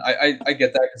 And I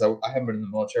get that because I haven't been in the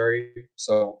military,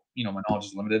 so my knowledge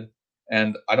is limited.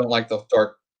 And I don't like the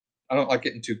dark. I don't like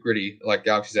getting too gritty like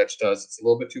Galaxy's Edge does. It's a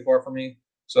little bit too far for me,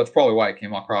 so that's probably why it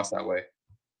came across that way.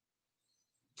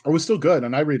 It was still good,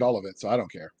 and I read all of it, so I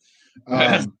don't care.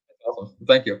 Awesome.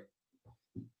 Thank you.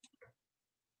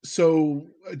 So,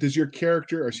 does your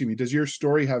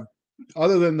story have,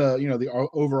 other than the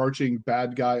overarching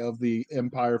bad guy of the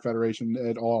Empire Federation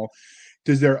at all?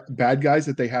 Does there bad guys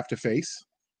that they have to face?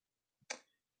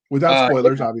 Without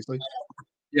spoilers, obviously.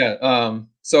 Yeah.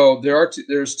 So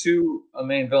there's two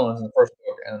main villains in the first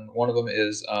book, and one of them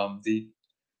is the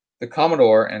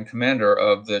Commodore and commander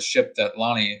of the ship that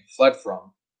Lonnie fled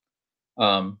from,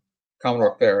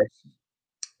 Commodore Ferris,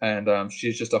 and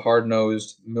she's just a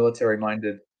hard-nosed,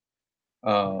 military-minded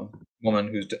woman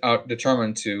who's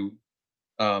determined to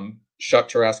shut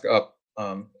Taraska up,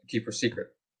 keep her secret.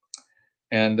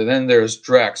 And then there's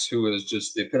Drax, who is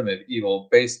just the epitome of evil.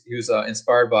 He was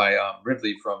inspired by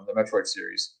Ridley from the Metroid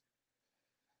series,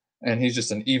 and he's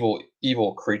just an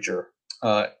evil creature.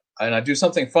 And I do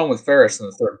something fun with Ferris in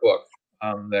the third book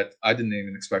that I didn't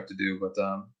even expect to do. But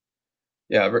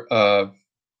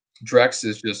Drax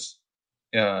is just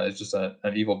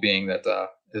an evil being that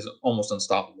is almost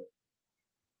unstoppable.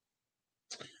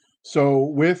 So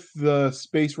with the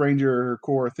Space Ranger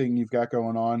Corps thing you've got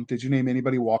going on, did you name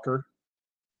anybody Walker?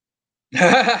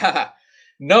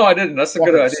 No, I didn't. That's a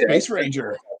good Walker, idea. Space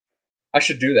Ranger. I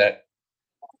should do that.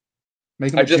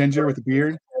 Make him a ginger with a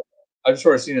beard. I just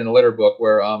sort of seen in a later book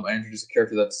where I introduced a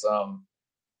character that's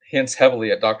hints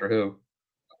heavily at Doctor Who.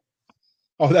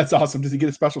 Oh, that's awesome. Does he get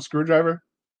a special screwdriver?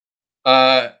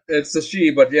 It's a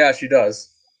she, but yeah, she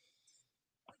does.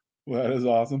 Well, that is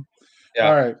awesome. Yeah.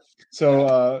 All right.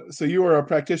 So so you are a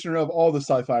practitioner of all the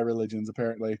sci-fi religions,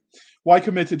 apparently. Why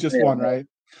commit to just one, right?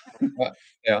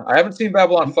 Yeah. I haven't seen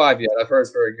Babylon 5 yet. I've heard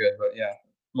it's very good, but yeah.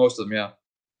 Most of them, yeah.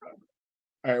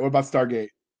 All right, what about Stargate?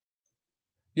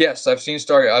 Yes, I've seen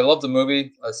Stargate. I love the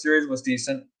movie. The series was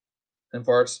decent in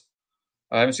parts.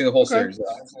 I haven't seen the whole series.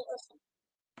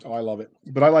 Oh, I love it.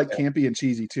 But I like campy and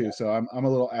cheesy too, so I'm a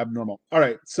little abnormal. All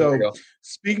right. So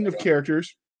speaking of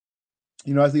characters,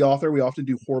 as the author, we often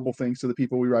do horrible things to the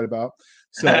people we write about.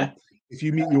 So if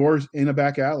you meet yours in a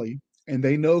back alley and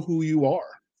they know who you are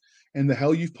and the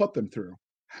hell you've put them through,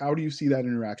 how do you see that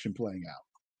interaction playing out?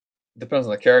 Depends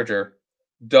on the character.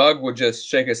 Doug would just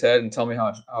shake his head and tell me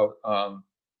how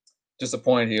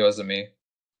disappointed he was in me.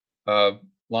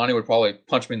 Lonnie would probably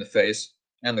punch me in the face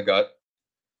and the gut.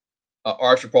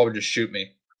 Arch would probably just shoot me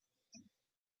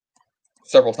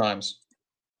several times.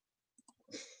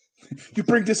 You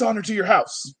bring dishonor to your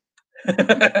house.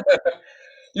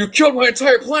 You killed my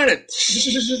entire planet.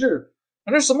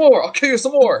 And there's some more. I'll kill you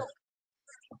some more.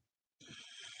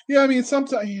 Yeah, I mean,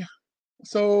 sometimes.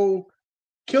 So,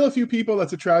 kill a few people,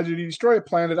 that's a tragedy. Destroy a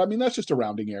planet, I mean, that's just a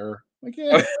rounding error. Like,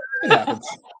 yeah, it happens.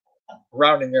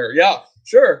 Rounding error. Yeah,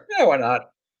 sure. Yeah, why not?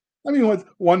 I mean, with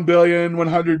 1 billion,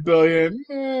 100 billion,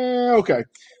 okay.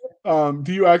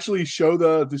 Do you actually show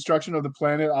the destruction of the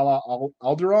planet a la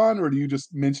Alderaan, or do you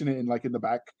just mention it in the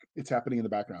back? It's happening in the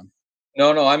background.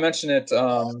 No, I mentioned it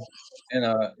in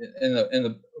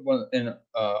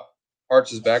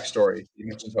Arch's backstory. He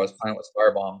mentions how his planet was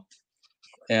firebombed,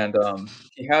 and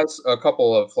he has a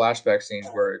couple of flashback scenes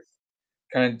where it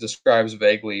kind of describes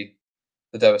vaguely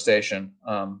the devastation,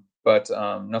 but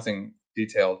nothing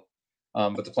detailed.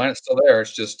 But the planet's still there;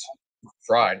 it's just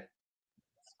fried.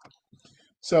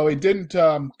 So it didn't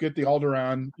get the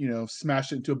Alderaan,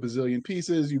 smashed it into a bazillion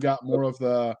pieces. You got more of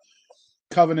the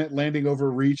Covenant landing over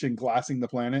Reach and glassing the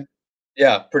planet.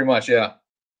 Yeah, pretty much. Yeah.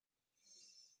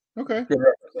 Okay. Good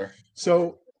reference there.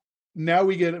 So now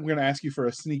we're going to ask you for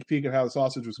a sneak peek at how the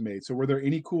sausage was made. So were there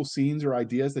any cool scenes or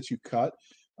ideas that you cut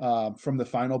from the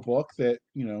final book that,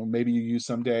 maybe you use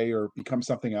someday or become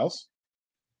something else?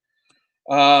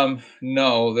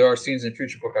 No, there are scenes in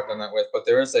future book I've done that with, but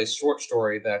there is a short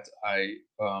story that I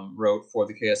wrote for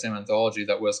the KSM anthology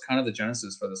that was kind of the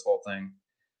genesis for this whole thing.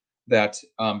 That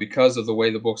because of the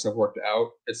way the books have worked out,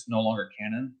 it's no longer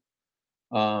canon.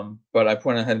 But I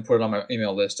went ahead and put it on my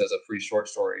email list as a free short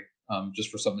story, just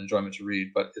for something enjoyment to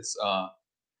read. But it's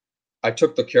I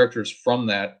took the characters from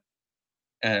that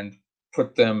and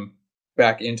put them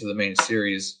back into the main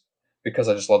series because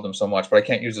I just love them so much. But I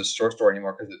can't use this short story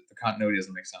anymore because the continuity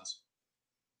doesn't make sense.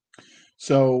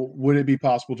 So would it be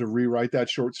possible to rewrite that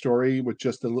short story with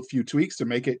just a few tweaks to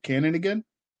make it canon again?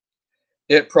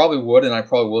 It probably would, and I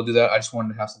probably will do that. I just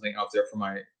wanted to have something out there for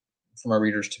my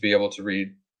readers to be able to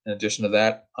read. In addition to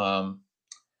that, I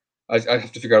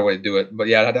have to figure out a way to do it. But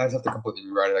yeah, I'd have to completely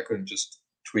rewrite it. I couldn't just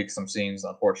tweak some scenes,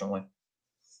 unfortunately.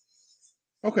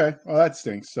 Okay, well that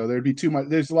stinks. So there'd be too much.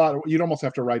 There's a lot. You'd almost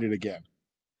have to write it again.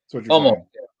 That's what you're almost. saying.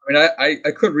 Yeah. I mean,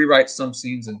 I could rewrite some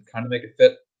scenes and kind of make it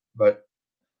fit, but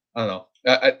I don't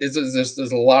know. There's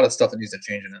a lot of stuff that needs to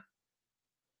change in it.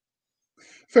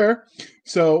 Fair.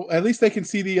 So at least they can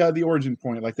see the origin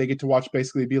point. Like they get to watch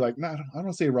basically be like, I don't want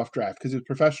to say a rough draft because it was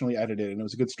professionally edited and it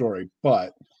was a good story,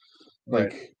 but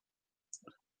like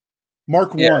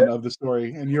Mark 1 of the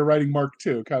story and you're writing Mark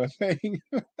 2 kind of thing.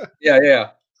 Yeah.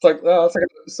 It's like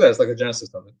it says, like a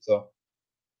genesis of it. So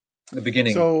the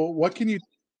beginning.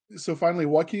 So finally,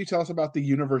 what can you tell us about the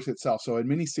universe itself? So in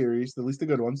miniseries, at least the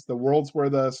good ones, the worlds where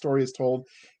the story is told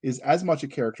is as much a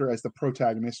character as the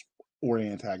protagonist or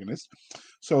antagonist.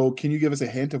 So can you give us a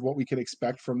hint of what we can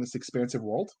expect from this expansive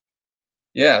world?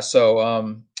 Yeah,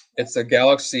 so it's a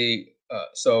galaxy.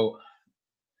 It's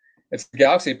a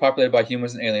galaxy populated by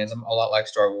humans and aliens, a lot like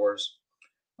Star Wars.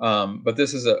 But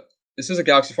this is a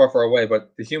galaxy far, far away.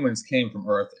 But the humans came from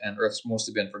Earth, and Earth's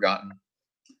mostly been forgotten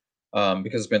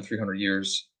because it's been 300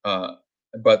 years.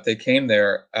 But they came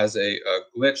there as a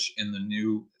glitch in the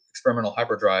new experimental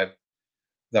hyperdrive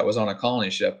that was on a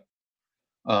colony ship.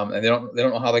 And they don't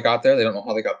know how they got there. They don't know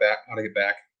how they got back, how to get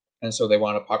back. And so they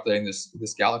wound up populating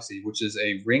this galaxy, which is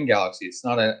a ring galaxy. It's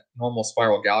not a normal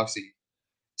spiral galaxy.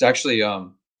 It's actually I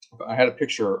had a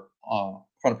picture, found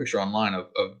a picture online of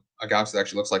a galaxy that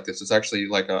actually looks like this. It's actually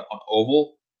like an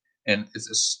oval, and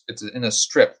it's in a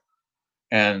strip,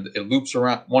 and it loops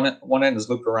around. One end is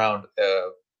looped around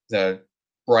the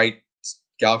bright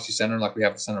galaxy center, like we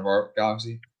have the center of our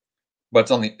galaxy, but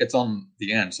it's on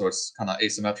the end, so it's kind of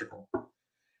asymmetrical.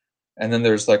 And then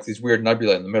there's like these weird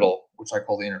nebulae in the middle, which I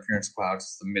call the interference clouds.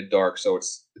 It's the mid-dark, so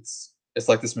it's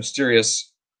like this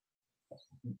mysterious,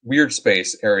 weird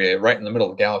space area right in the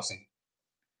middle of the galaxy.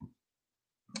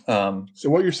 So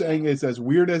what you're saying is, as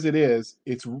weird as it is,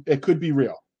 it could be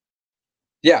real.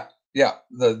 Yeah.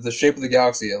 The shape of the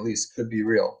galaxy at least could be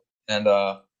real, and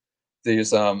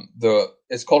there's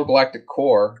it's called a galactic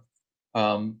core,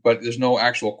 but there's no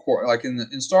actual core. Like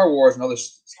in Star Wars and other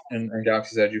in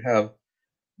Galaxy's Edge, you have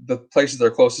the places that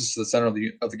are closest to the center of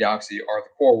the galaxy are the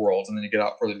core worlds, and then you get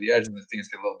out further to the edge, and things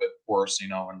get a little bit worse,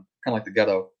 and kind of like the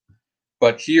ghetto.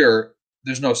 But here,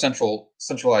 there's no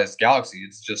centralized galaxy;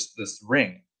 it's just this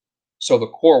ring. So the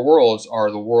core worlds are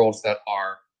the worlds that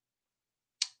are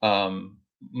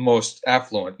most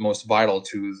affluent, most vital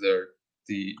to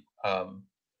the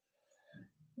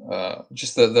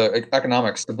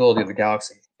economic stability of the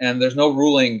galaxy. And there's no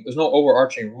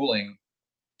overarching ruling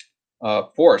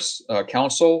force,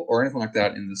 council, or anything like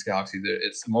that in this galaxy.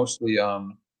 It's mostly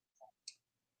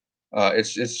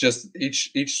it's just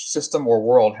each system or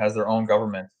world has their own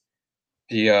government.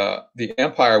 The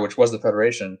Empire, which was the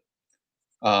Federation,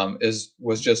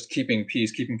 was just keeping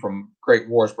peace, keeping from great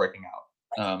wars breaking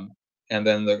out. And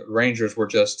then the Rangers were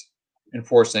just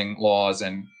enforcing laws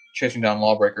and chasing down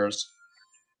lawbreakers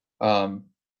that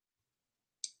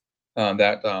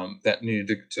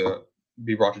needed to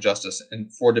be brought to justice in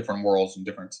 4 different worlds and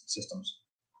different systems.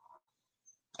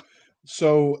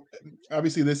 So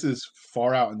obviously this is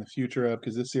far out in the future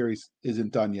because this series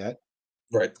isn't done yet.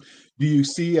 Right. Do you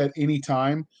see at any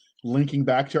time linking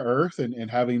back to Earth and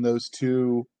having those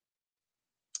two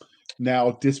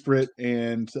now disparate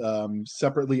and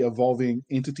separately evolving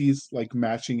entities like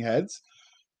matching heads?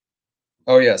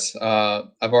 Oh yes,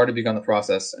 I've already begun the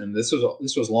process, and this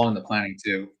was long in the planning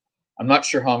too. I'm not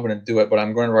sure how I'm going to do it, but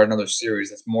I'm going to write another series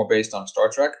that's more based on Star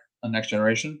Trek, The Next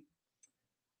Generation,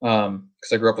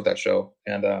 because I grew up with that show,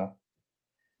 and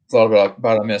it's a lot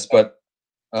about I miss. But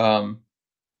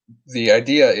the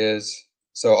idea is,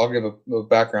 so I'll give a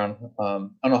background. I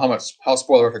don't know how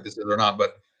spoilerific this is or not,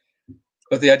 but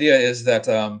the idea is that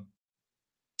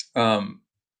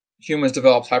humans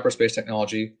developed hyperspace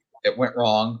technology. It went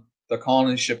wrong. The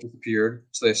colony ship disappeared,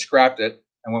 so they scrapped it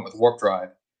and went with warp drive.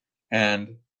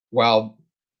 And while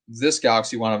this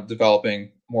galaxy wound up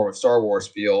developing more of a Star Wars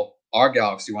feel, our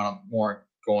galaxy wound up more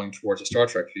going towards a Star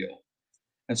Trek feel.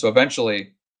 And so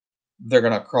eventually they're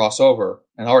going to cross over,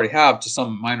 and already have to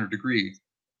some minor degree,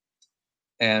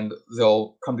 and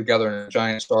they'll come together in a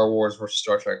giant Star Wars versus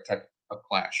Star Trek type of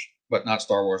clash, but not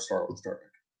Star Wars, Star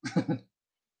Trek.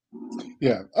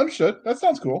 Yeah, understood. That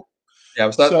sounds cool. Yeah,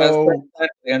 that's the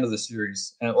end of the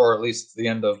series, or at least the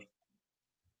end of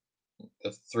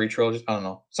the 3 trilogies. I don't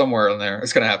know, somewhere in there,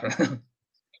 it's going to happen.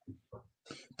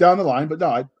 Down the line, but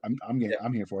no, I'm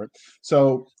here for it.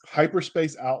 So,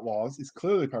 Hyperspace Outlaws is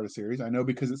clearly part of the series. I know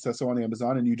because it says so on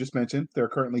Amazon, and you just mentioned there are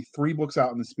currently 3 books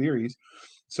out in the series.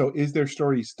 So, is their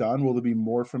stories done? Will there be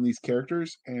more from these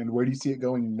characters? And where do you see it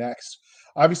going next?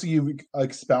 Obviously, you've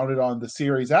expounded on the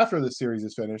series after the series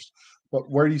is finished, but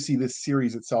where do you see this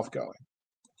series itself going?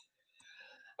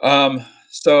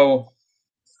 So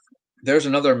there's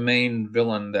another main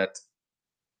villain that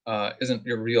isn't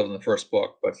revealed in the first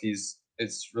book, but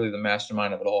it's really the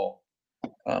mastermind of it all.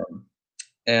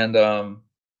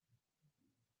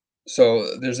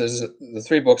 So there's the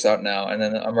 3 books out now, and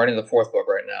then I'm writing the 4th book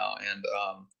right now.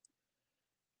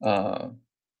 And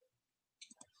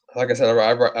like I said,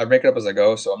 I make it up as I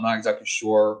go, so I'm not exactly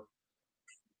sure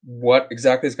what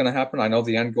exactly is going to happen. I know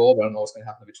the end goal, but I don't know what's going to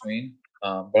happen in between.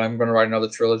 But I'm going to write another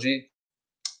trilogy,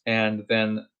 and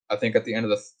then I think at the end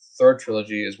of the 3rd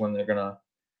trilogy is when they're going to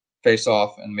face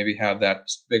off and maybe have that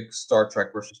big Star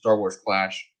Trek versus Star Wars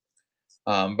clash.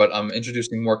 But I'm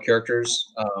introducing more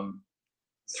characters,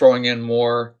 throwing in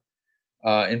more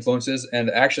influences,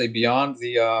 and actually beyond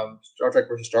the Star Trek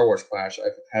versus Star Wars clash, I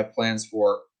have plans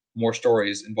for more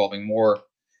stories involving more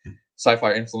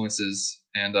sci-fi influences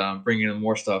and bringing in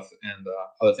more stuff and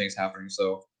other things happening.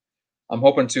 So I'm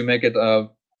hoping to make it a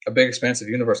big expansive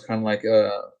universe, kind of like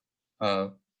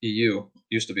EU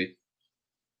used to be.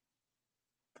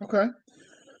 Okay.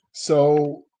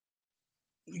 So,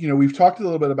 we've talked a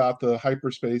little bit about the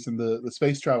hyperspace and the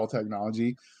space travel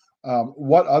technology.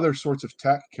 What other sorts of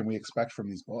tech can we expect from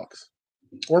these books?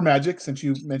 Or magic, since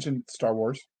you mentioned Star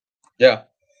Wars. Yeah.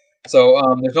 So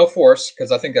there's no force,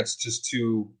 because I think that's just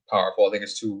too powerful. I think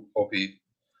it's too OP.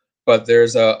 But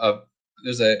there's a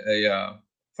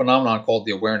phenomenon called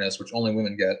the awareness, which only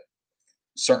women get.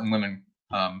 Certain women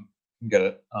get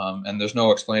it, and there's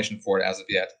no explanation for it as of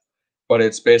yet. But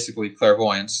it's basically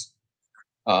clairvoyance.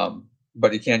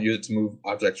 But you can't use it to move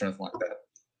objects or anything like that.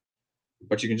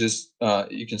 But you can just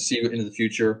you can see into the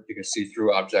future. You can see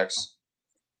through objects,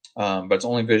 but it's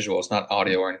only visual. It's not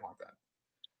audio or anything like that.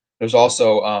 There's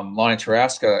also Lonnie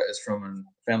Tarasca is from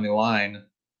a family line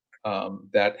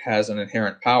that has an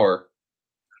inherent power.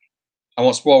 I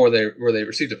won't spoil where they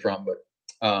received it from, but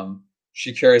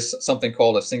she carries something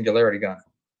called a singularity gun,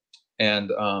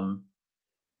 and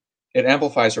it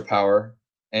amplifies her power.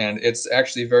 And it's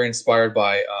actually very inspired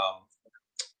by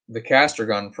the caster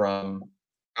gun from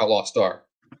Outlaw Star.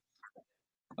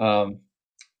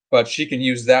 But she can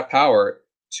use that power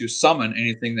to summon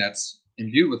anything that's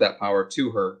imbued with that power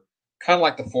to her, kind of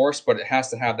like the Force, but it has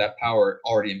to have that power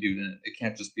already imbued in it. It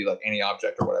can't just be like any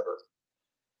object or whatever.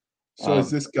 So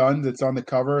is this gun that's on the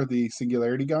cover the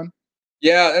Singularity gun?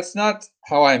 Yeah, that's not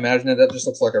how I imagine it. That just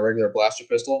looks like a regular blaster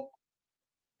pistol.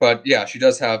 But yeah, she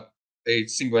does have a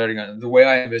Singularity gun. The way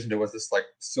I envisioned it was this like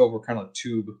silver kind of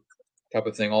tube type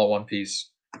of thing, all in one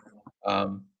piece.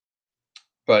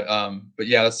 But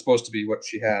yeah, that's supposed to be what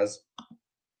she has.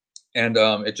 And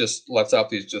it just lets out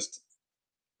these just,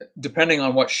 depending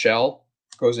on what shell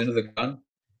goes into the gun,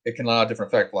 it can allow a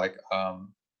different effect, like a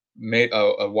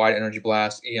wide energy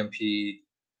blast, EMP,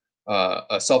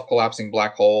 a self-collapsing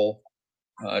black hole.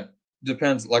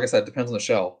 Depends, like I said, depends on the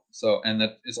shell. So, and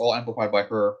that is all amplified by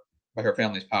her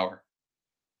family's power.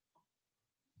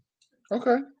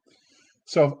 Okay.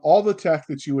 So of all the tech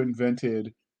that you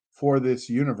invented for this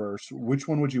universe, which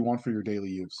one would you want for your daily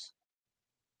use?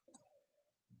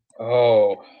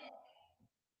 Oh,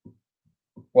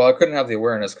 well, I couldn't have the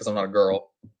awareness because I'm not a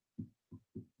girl.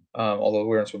 Although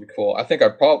awareness would be cool. I think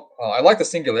I like the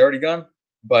Singularity gun,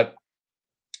 but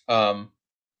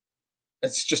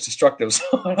it's just destructive, so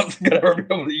I don't think I'd ever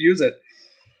be able to use it.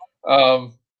 I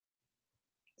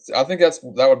think that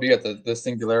would be it. The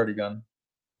Singularity gun.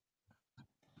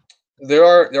 There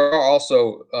are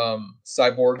also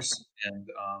cyborgs, and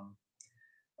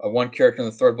one character in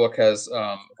the third book has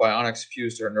bionics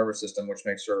fused to her nervous system, which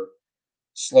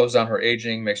slows down her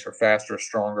aging, makes her faster,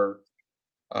 stronger,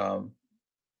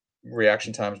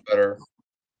 reaction times better.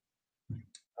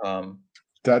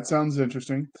 That sounds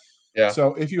interesting. Yeah.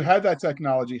 So if you had that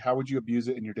technology, how would you abuse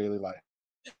it in your daily life?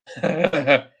 If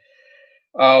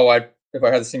I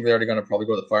had the Singularity gun, I'd probably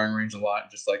go to the firing range a lot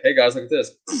and just like, hey guys, look at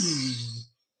this.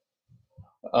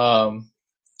 The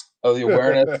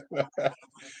awareness.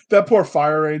 That poor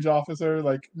fire range officer,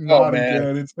 like, not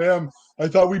again. It's him. I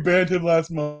thought we banned him last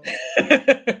month.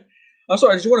 I'm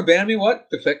sorry, did you want to ban me? What?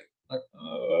 Click. Like,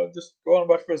 just go on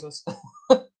about your business.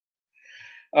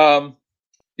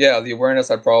 Yeah, the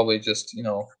awareness, I'd probably just,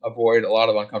 avoid a lot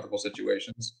of uncomfortable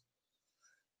situations.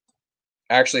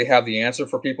 Actually have the answer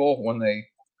for people when they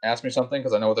ask me something,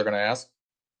 because I know what they're going to ask.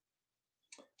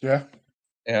 Yeah.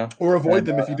 Yeah. Or avoid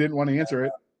them if you didn't want to answer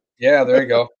it. Yeah, there you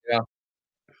go. Yeah.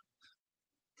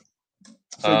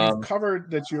 So you've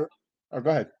covered that you're... Oh, go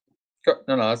ahead.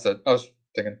 No, that's it. I was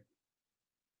thinking.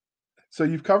 So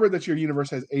you've covered that your universe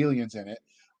has aliens in it.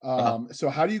 So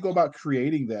how do you go about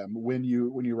creating them when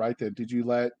you write them? Did you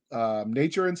let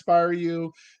nature inspire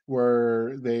you?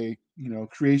 Were they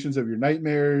creations of your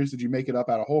nightmares? Did you make it up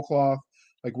out of whole cloth?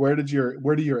 Like where do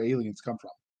your aliens come from?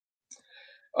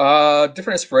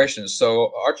 Different inspirations.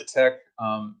 So Architect,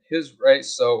 his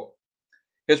race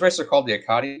are called the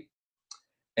Akkadi,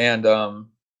 and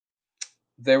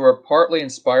they were partly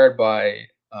inspired by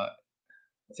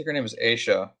I think her name is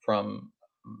Aisha from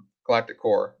Galactic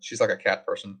Core. She's like a cat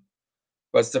person,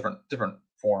 but it's different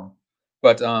form.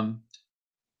 But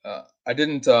I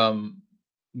didn't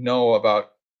know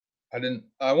about.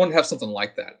 I wanted to have something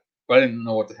like that, but I didn't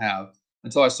know what to have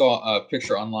until I saw a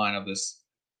picture online of this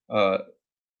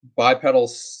bipedal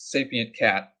sapient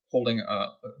cat holding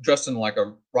dressed in like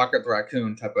a Rocket the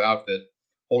Raccoon type of outfit,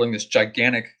 holding this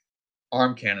gigantic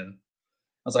arm cannon.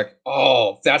 I was like,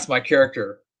 oh, that's my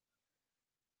character.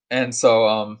 And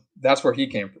so that's where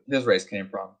his race came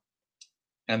from.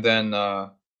 And then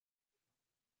there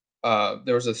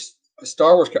was a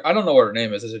Star Wars, I don't know what her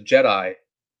name is. It's a Jedi.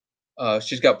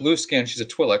 She's got blue skin. She's a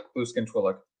blue skin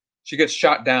Twi'lek. She gets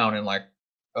shot down in like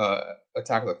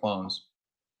Attack of the Clones.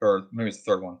 Or maybe it's the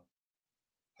third one.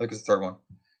 I think it's the third one.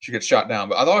 She gets shot down.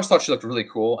 But I always thought she looked really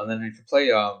cool. And then if you play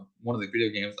one of the video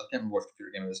games, I can't remember what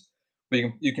computer game it is, but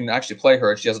you can actually play her,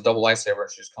 and she has a double lightsaber,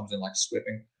 and she just comes in like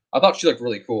sweeping. I thought she looked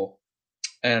really cool.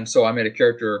 And so I made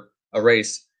a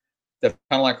race that's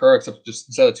kind of like her, except just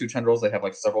instead of 2 tendrils, they have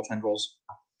like several tendrils.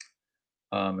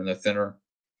 And they're thinner.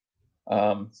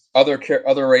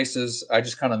 Other races I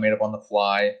just kind of made up on the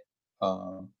fly.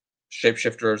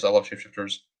 Shapeshifters, I love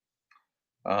shapeshifters.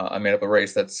 I made up a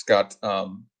race that's got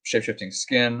shapeshifting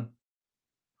skin.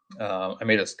 I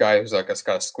made this guy who's got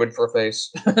a squid for a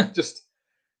face. Just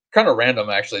kind of random,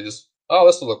 actually. Just, oh,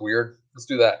 this will look weird. Let's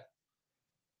do that.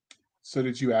 So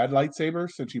did you add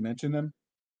lightsabers since you mentioned them?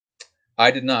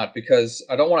 I did not, because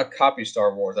I don't want to copy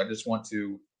Star Wars. I just want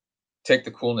to take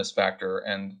the coolness factor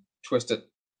and twist it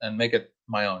and make it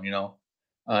my own, and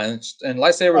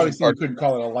lightsabers Obviously, you couldn't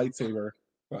call it a lightsaber.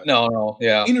 But no,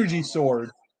 yeah. Energy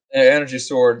sword. Energy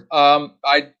sword. I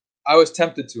was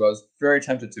tempted to. I was very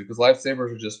tempted to, because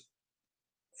lightsabers are just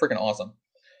freaking awesome.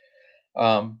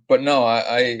 But no,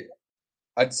 I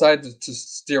decided to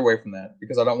steer away from that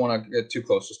because I don't want to get too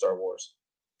close to Star Wars.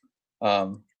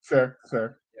 Fair.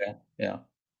 Yeah.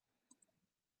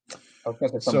 I was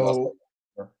going to say something else.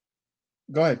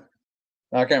 Go ahead.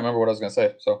 I can't remember what I was going to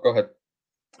say, so go ahead.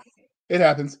 It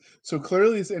happens. So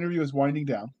clearly this interview is winding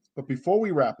down. But before we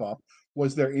wrap up,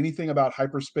 was there anything about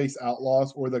Hyperspace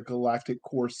Outlaws or the Galactic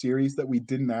Core series that we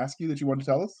didn't ask you that you want to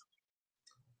tell us?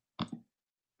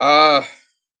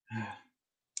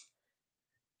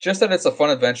 Just that it's a fun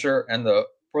adventure, and the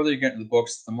further you get into the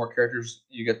books, the more characters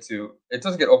you get to. It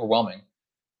doesn't get overwhelming.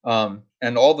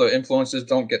 And all the influences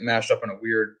don't get mashed up in a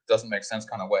weird, doesn't make sense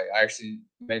kind of way. I actually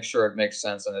make sure it makes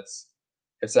sense, and it's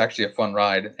actually a fun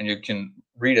ride, and you can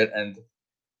read it and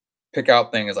pick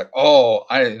out things like, oh,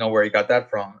 I didn't know where you got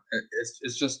that from.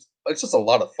 It's just a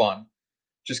lot of fun.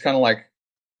 Just kind of like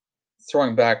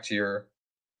throwing back to your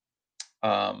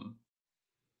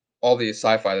all the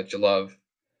sci-fi that you love,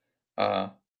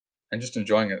 and just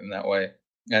enjoying it in that way.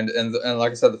 And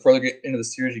like I said, the further you get into the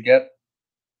series you get,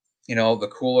 the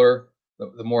cooler,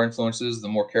 the more influences, the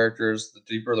more characters, the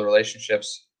deeper the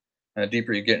relationships, and the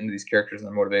deeper you get into these characters and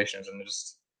their motivations. And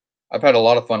I've had a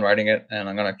lot of fun writing it, and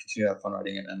I'm going to continue to have fun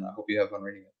writing it, and I hope you have fun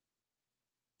reading it.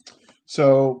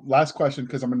 So last question,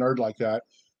 because I'm a nerd like that.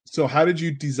 So how did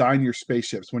you design your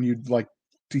spaceships when you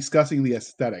discussing the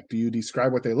aesthetic? Do you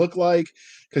describe what they look like?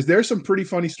 Because there's some pretty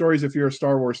funny stories if you're a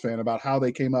Star Wars fan about how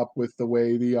they came up with the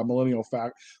way the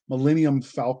Millennium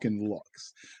Falcon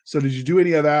looks. So did you do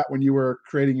any of that when you were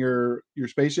creating your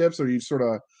spaceships, or you sort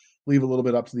of leave a little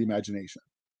bit up to the imagination?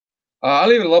 I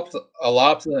leave it a lot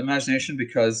up to the imagination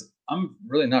because I'm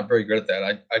really not very good at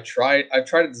that. I tried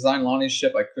to design Lonnie's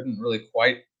ship. I couldn't really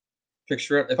quite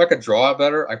picture it. If I could draw it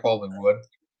better, I probably would.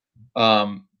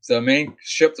 The main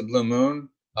ship, the Blue Moon,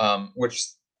 which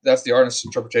that's the artist's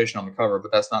interpretation on the cover,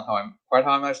 but that's not quite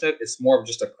how I imagined it. It's more of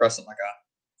just a crescent, like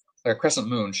a crescent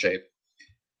moon shape.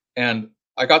 And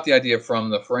I got the idea from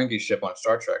the Ferengi ship on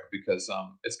Star Trek because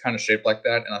it's kind of shaped like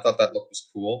that, and I thought that look was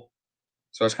cool.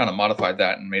 So I just kind of modified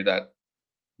that and made that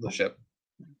the ship.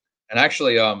 And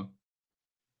actually,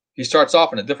 he starts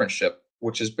off in a different ship,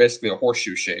 which is basically a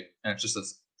horseshoe shape, and it's just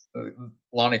this.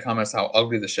 Lonnie comments how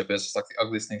ugly the ship is. It's like the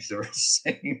ugliest thing she's ever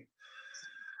seen.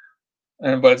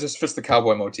 But it just fits the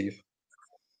cowboy motif.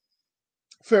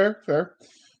 Fair.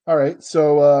 All right.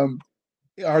 So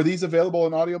are these available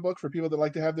in audiobook for people that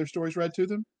like to have their stories read to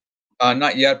them?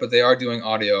 Not yet, but they are doing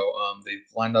audio. They've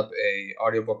lined up a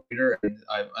audiobook reader, and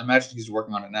I imagine he's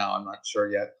working on it now. I'm not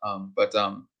sure yet. But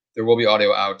there will be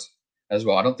audio out as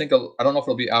well. I don't know if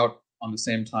it'll be out on the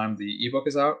same time the ebook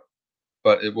is out,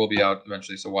 but it will be out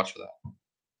eventually. So watch for that.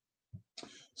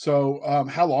 So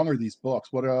how long are these books?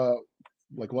 What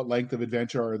length of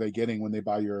adventure are they getting when they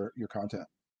buy your content?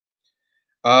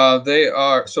 They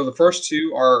are, so the first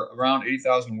two are around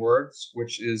 80,000 words,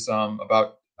 which is I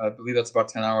believe that's about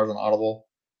 10 hours on Audible.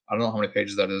 I don't know how many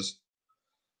pages that is.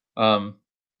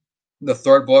 The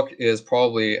third book is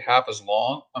probably half as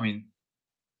long. I mean,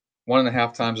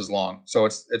 1.5 times as long. So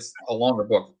it's a longer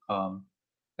book. And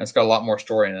it's got a lot more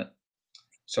story in it.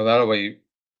 So that'll be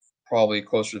probably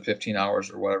closer to 15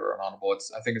 hours or whatever on Audible.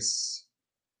 I think it's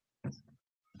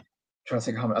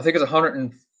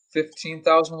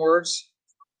 115,000 words.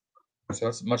 So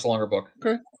it's a much longer book.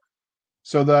 Okay.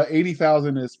 So the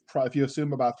 80,000 is, if you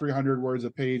assume about 300 words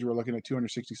a page, we're looking at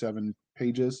 267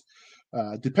 pages.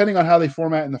 Depending on how they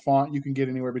format in the font, you can get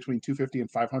anywhere between 250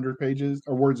 and 500 pages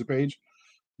or words a page.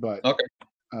 But okay.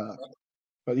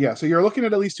 But yeah, so you're looking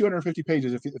at least 250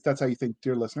 pages if that's how you think,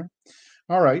 dear listener.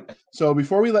 All right. So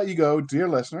before we let you go, dear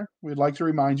listener, we'd like to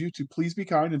remind you to please be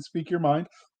kind and speak your mind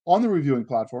on the reviewing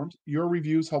platforms. Your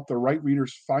reviews help the right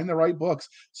readers find the right books.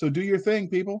 So do your thing,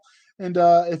 people. And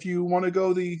if you want to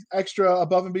go the extra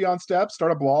above and beyond steps,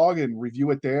 start a blog and review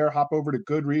it there. Hop over to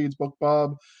Goodreads,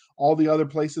 BookBub, all the other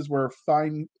places where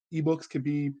fine ebooks can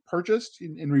be purchased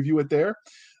and review it there.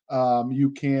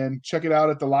 You can check it out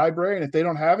at the library, and if they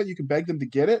don't have it, you can beg them to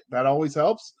get it. That always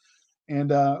helps. And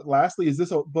lastly, is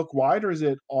this a book wide or is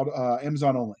it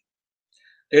Amazon only?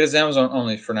 It is Amazon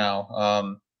only for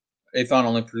now. Athon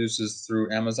only produces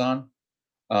through Amazon.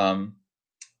 But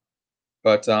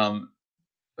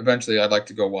eventually I'd like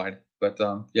to go wide. But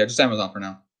yeah, just Amazon for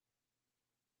now.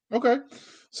 Okay.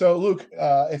 So, Luke,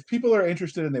 if people are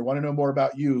interested and they want to know more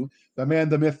about you, the man,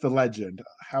 the myth, the legend,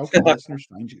 how can listeners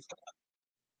find you?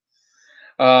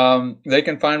 They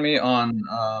can find me on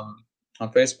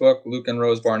Facebook, Luke and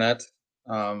Rose Barnett.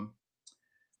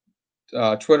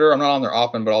 Twitter, I'm not on there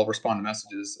often, but I'll respond to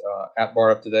messages at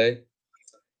Bar Up Today.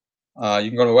 You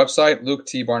can go to the website,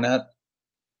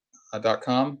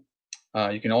 luketbarnett.com.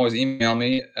 You can always email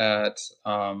me at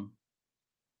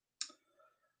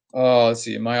let's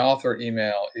see, my author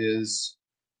email is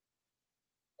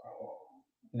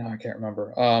no, I can't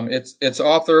remember. It's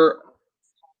author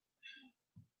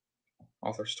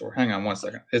story. Hang on one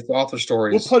second. It's author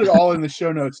stories. We'll put it all in the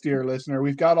show notes, dear listener.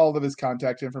 We've got all of his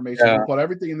contact information. Yeah. We'll put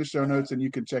everything in the show notes, and you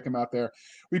can check him out there.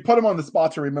 We put him on the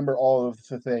spot to remember all of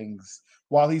the things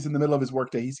while he's in the middle of his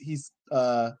workday. He's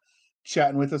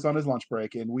chatting with us on his lunch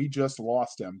break, and we just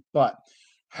lost him. But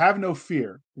have no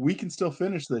fear. We can still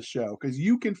finish this show because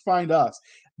you can find us,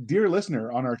 dear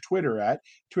listener, on our Twitter at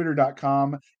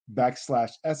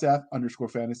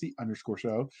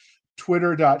twitter.com/SF_fantasy_show,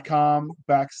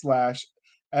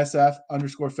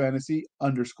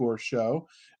 twitter.com/SF_fantasy_show.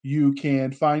 You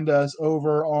can find us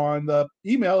over on the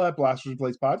email at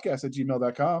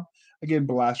blastersandbladespodcast@gmail.com. Again,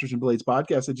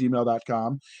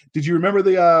 blastersandbladespodcast@gmail.com. Did you remember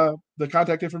the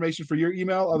contact information for your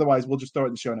email? Otherwise, we'll just throw it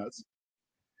in the show notes.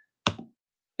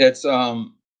 It's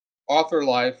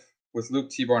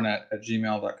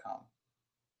authorlife@gmail.com.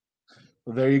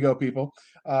 Well, there you go, people.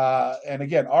 And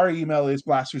again, our email is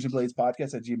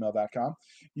blastersandbladespodcast@gmail.com.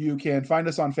 You can find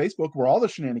us on Facebook where all the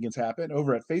shenanigans happen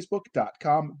over at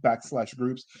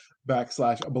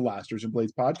facebook.com/groups/Blasters and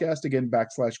Blades Podcast. Again,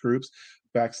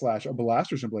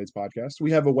 /groups/Blasters and Blades Podcast.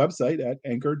 We have a website at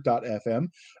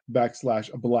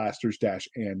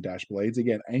anchor.fm/blasters-and-blades.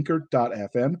 Again,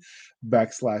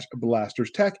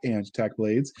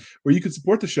 anchor.fm/blasters-tech-and-tech-blades, where you can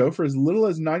support the show for as little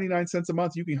as 99 cents a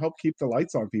month. You can help keep the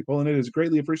lights on, people, and it is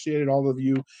greatly appreciated, all of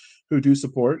you who do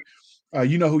support.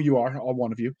 You know who you are, all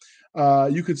one of you.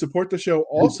 You can support the show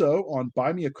also on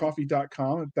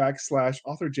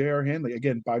buymeacoffee.com/author J.R. Handley.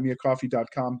 Again,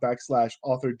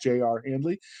 buymeacoffee.com/author J.R.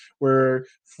 Handley, where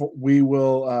we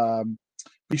will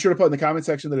be sure to put in the comment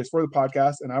section that it's for the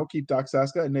podcast, and I will keep Doc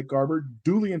Saska and Nick Garber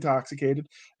duly intoxicated.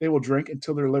 They will drink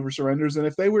until their liver surrenders, and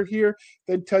if they were here,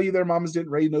 they'd tell you their mamas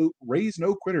didn't raise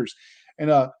no quitters. And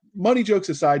money jokes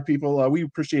aside, people, we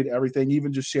appreciate everything,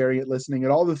 even just sharing it, listening,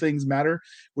 and all the things matter.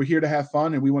 We're here to have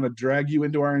fun, and we want to drag you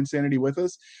into our insanity with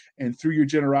us. And through your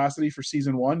generosity for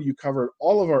season 1, you covered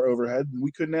all of our overhead, and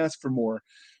we couldn't ask for more.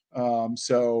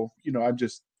 So, I'm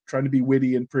just trying to be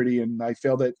witty and pretty, and I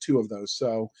failed at 2 of those.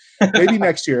 So maybe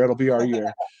next year it'll be our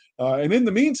year. And in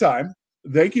the meantime,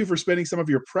 thank you for spending some of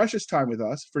your precious time with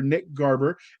us. For Nick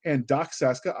Garber and Doc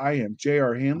Saska, I am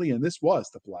J.R. Handley, and this was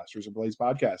the Blasters and Blades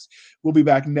Podcast. We'll be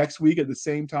back next week at the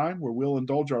same time, where we'll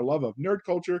indulge our love of nerd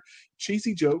culture,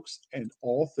 cheesy jokes, and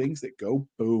all things that go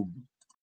boom.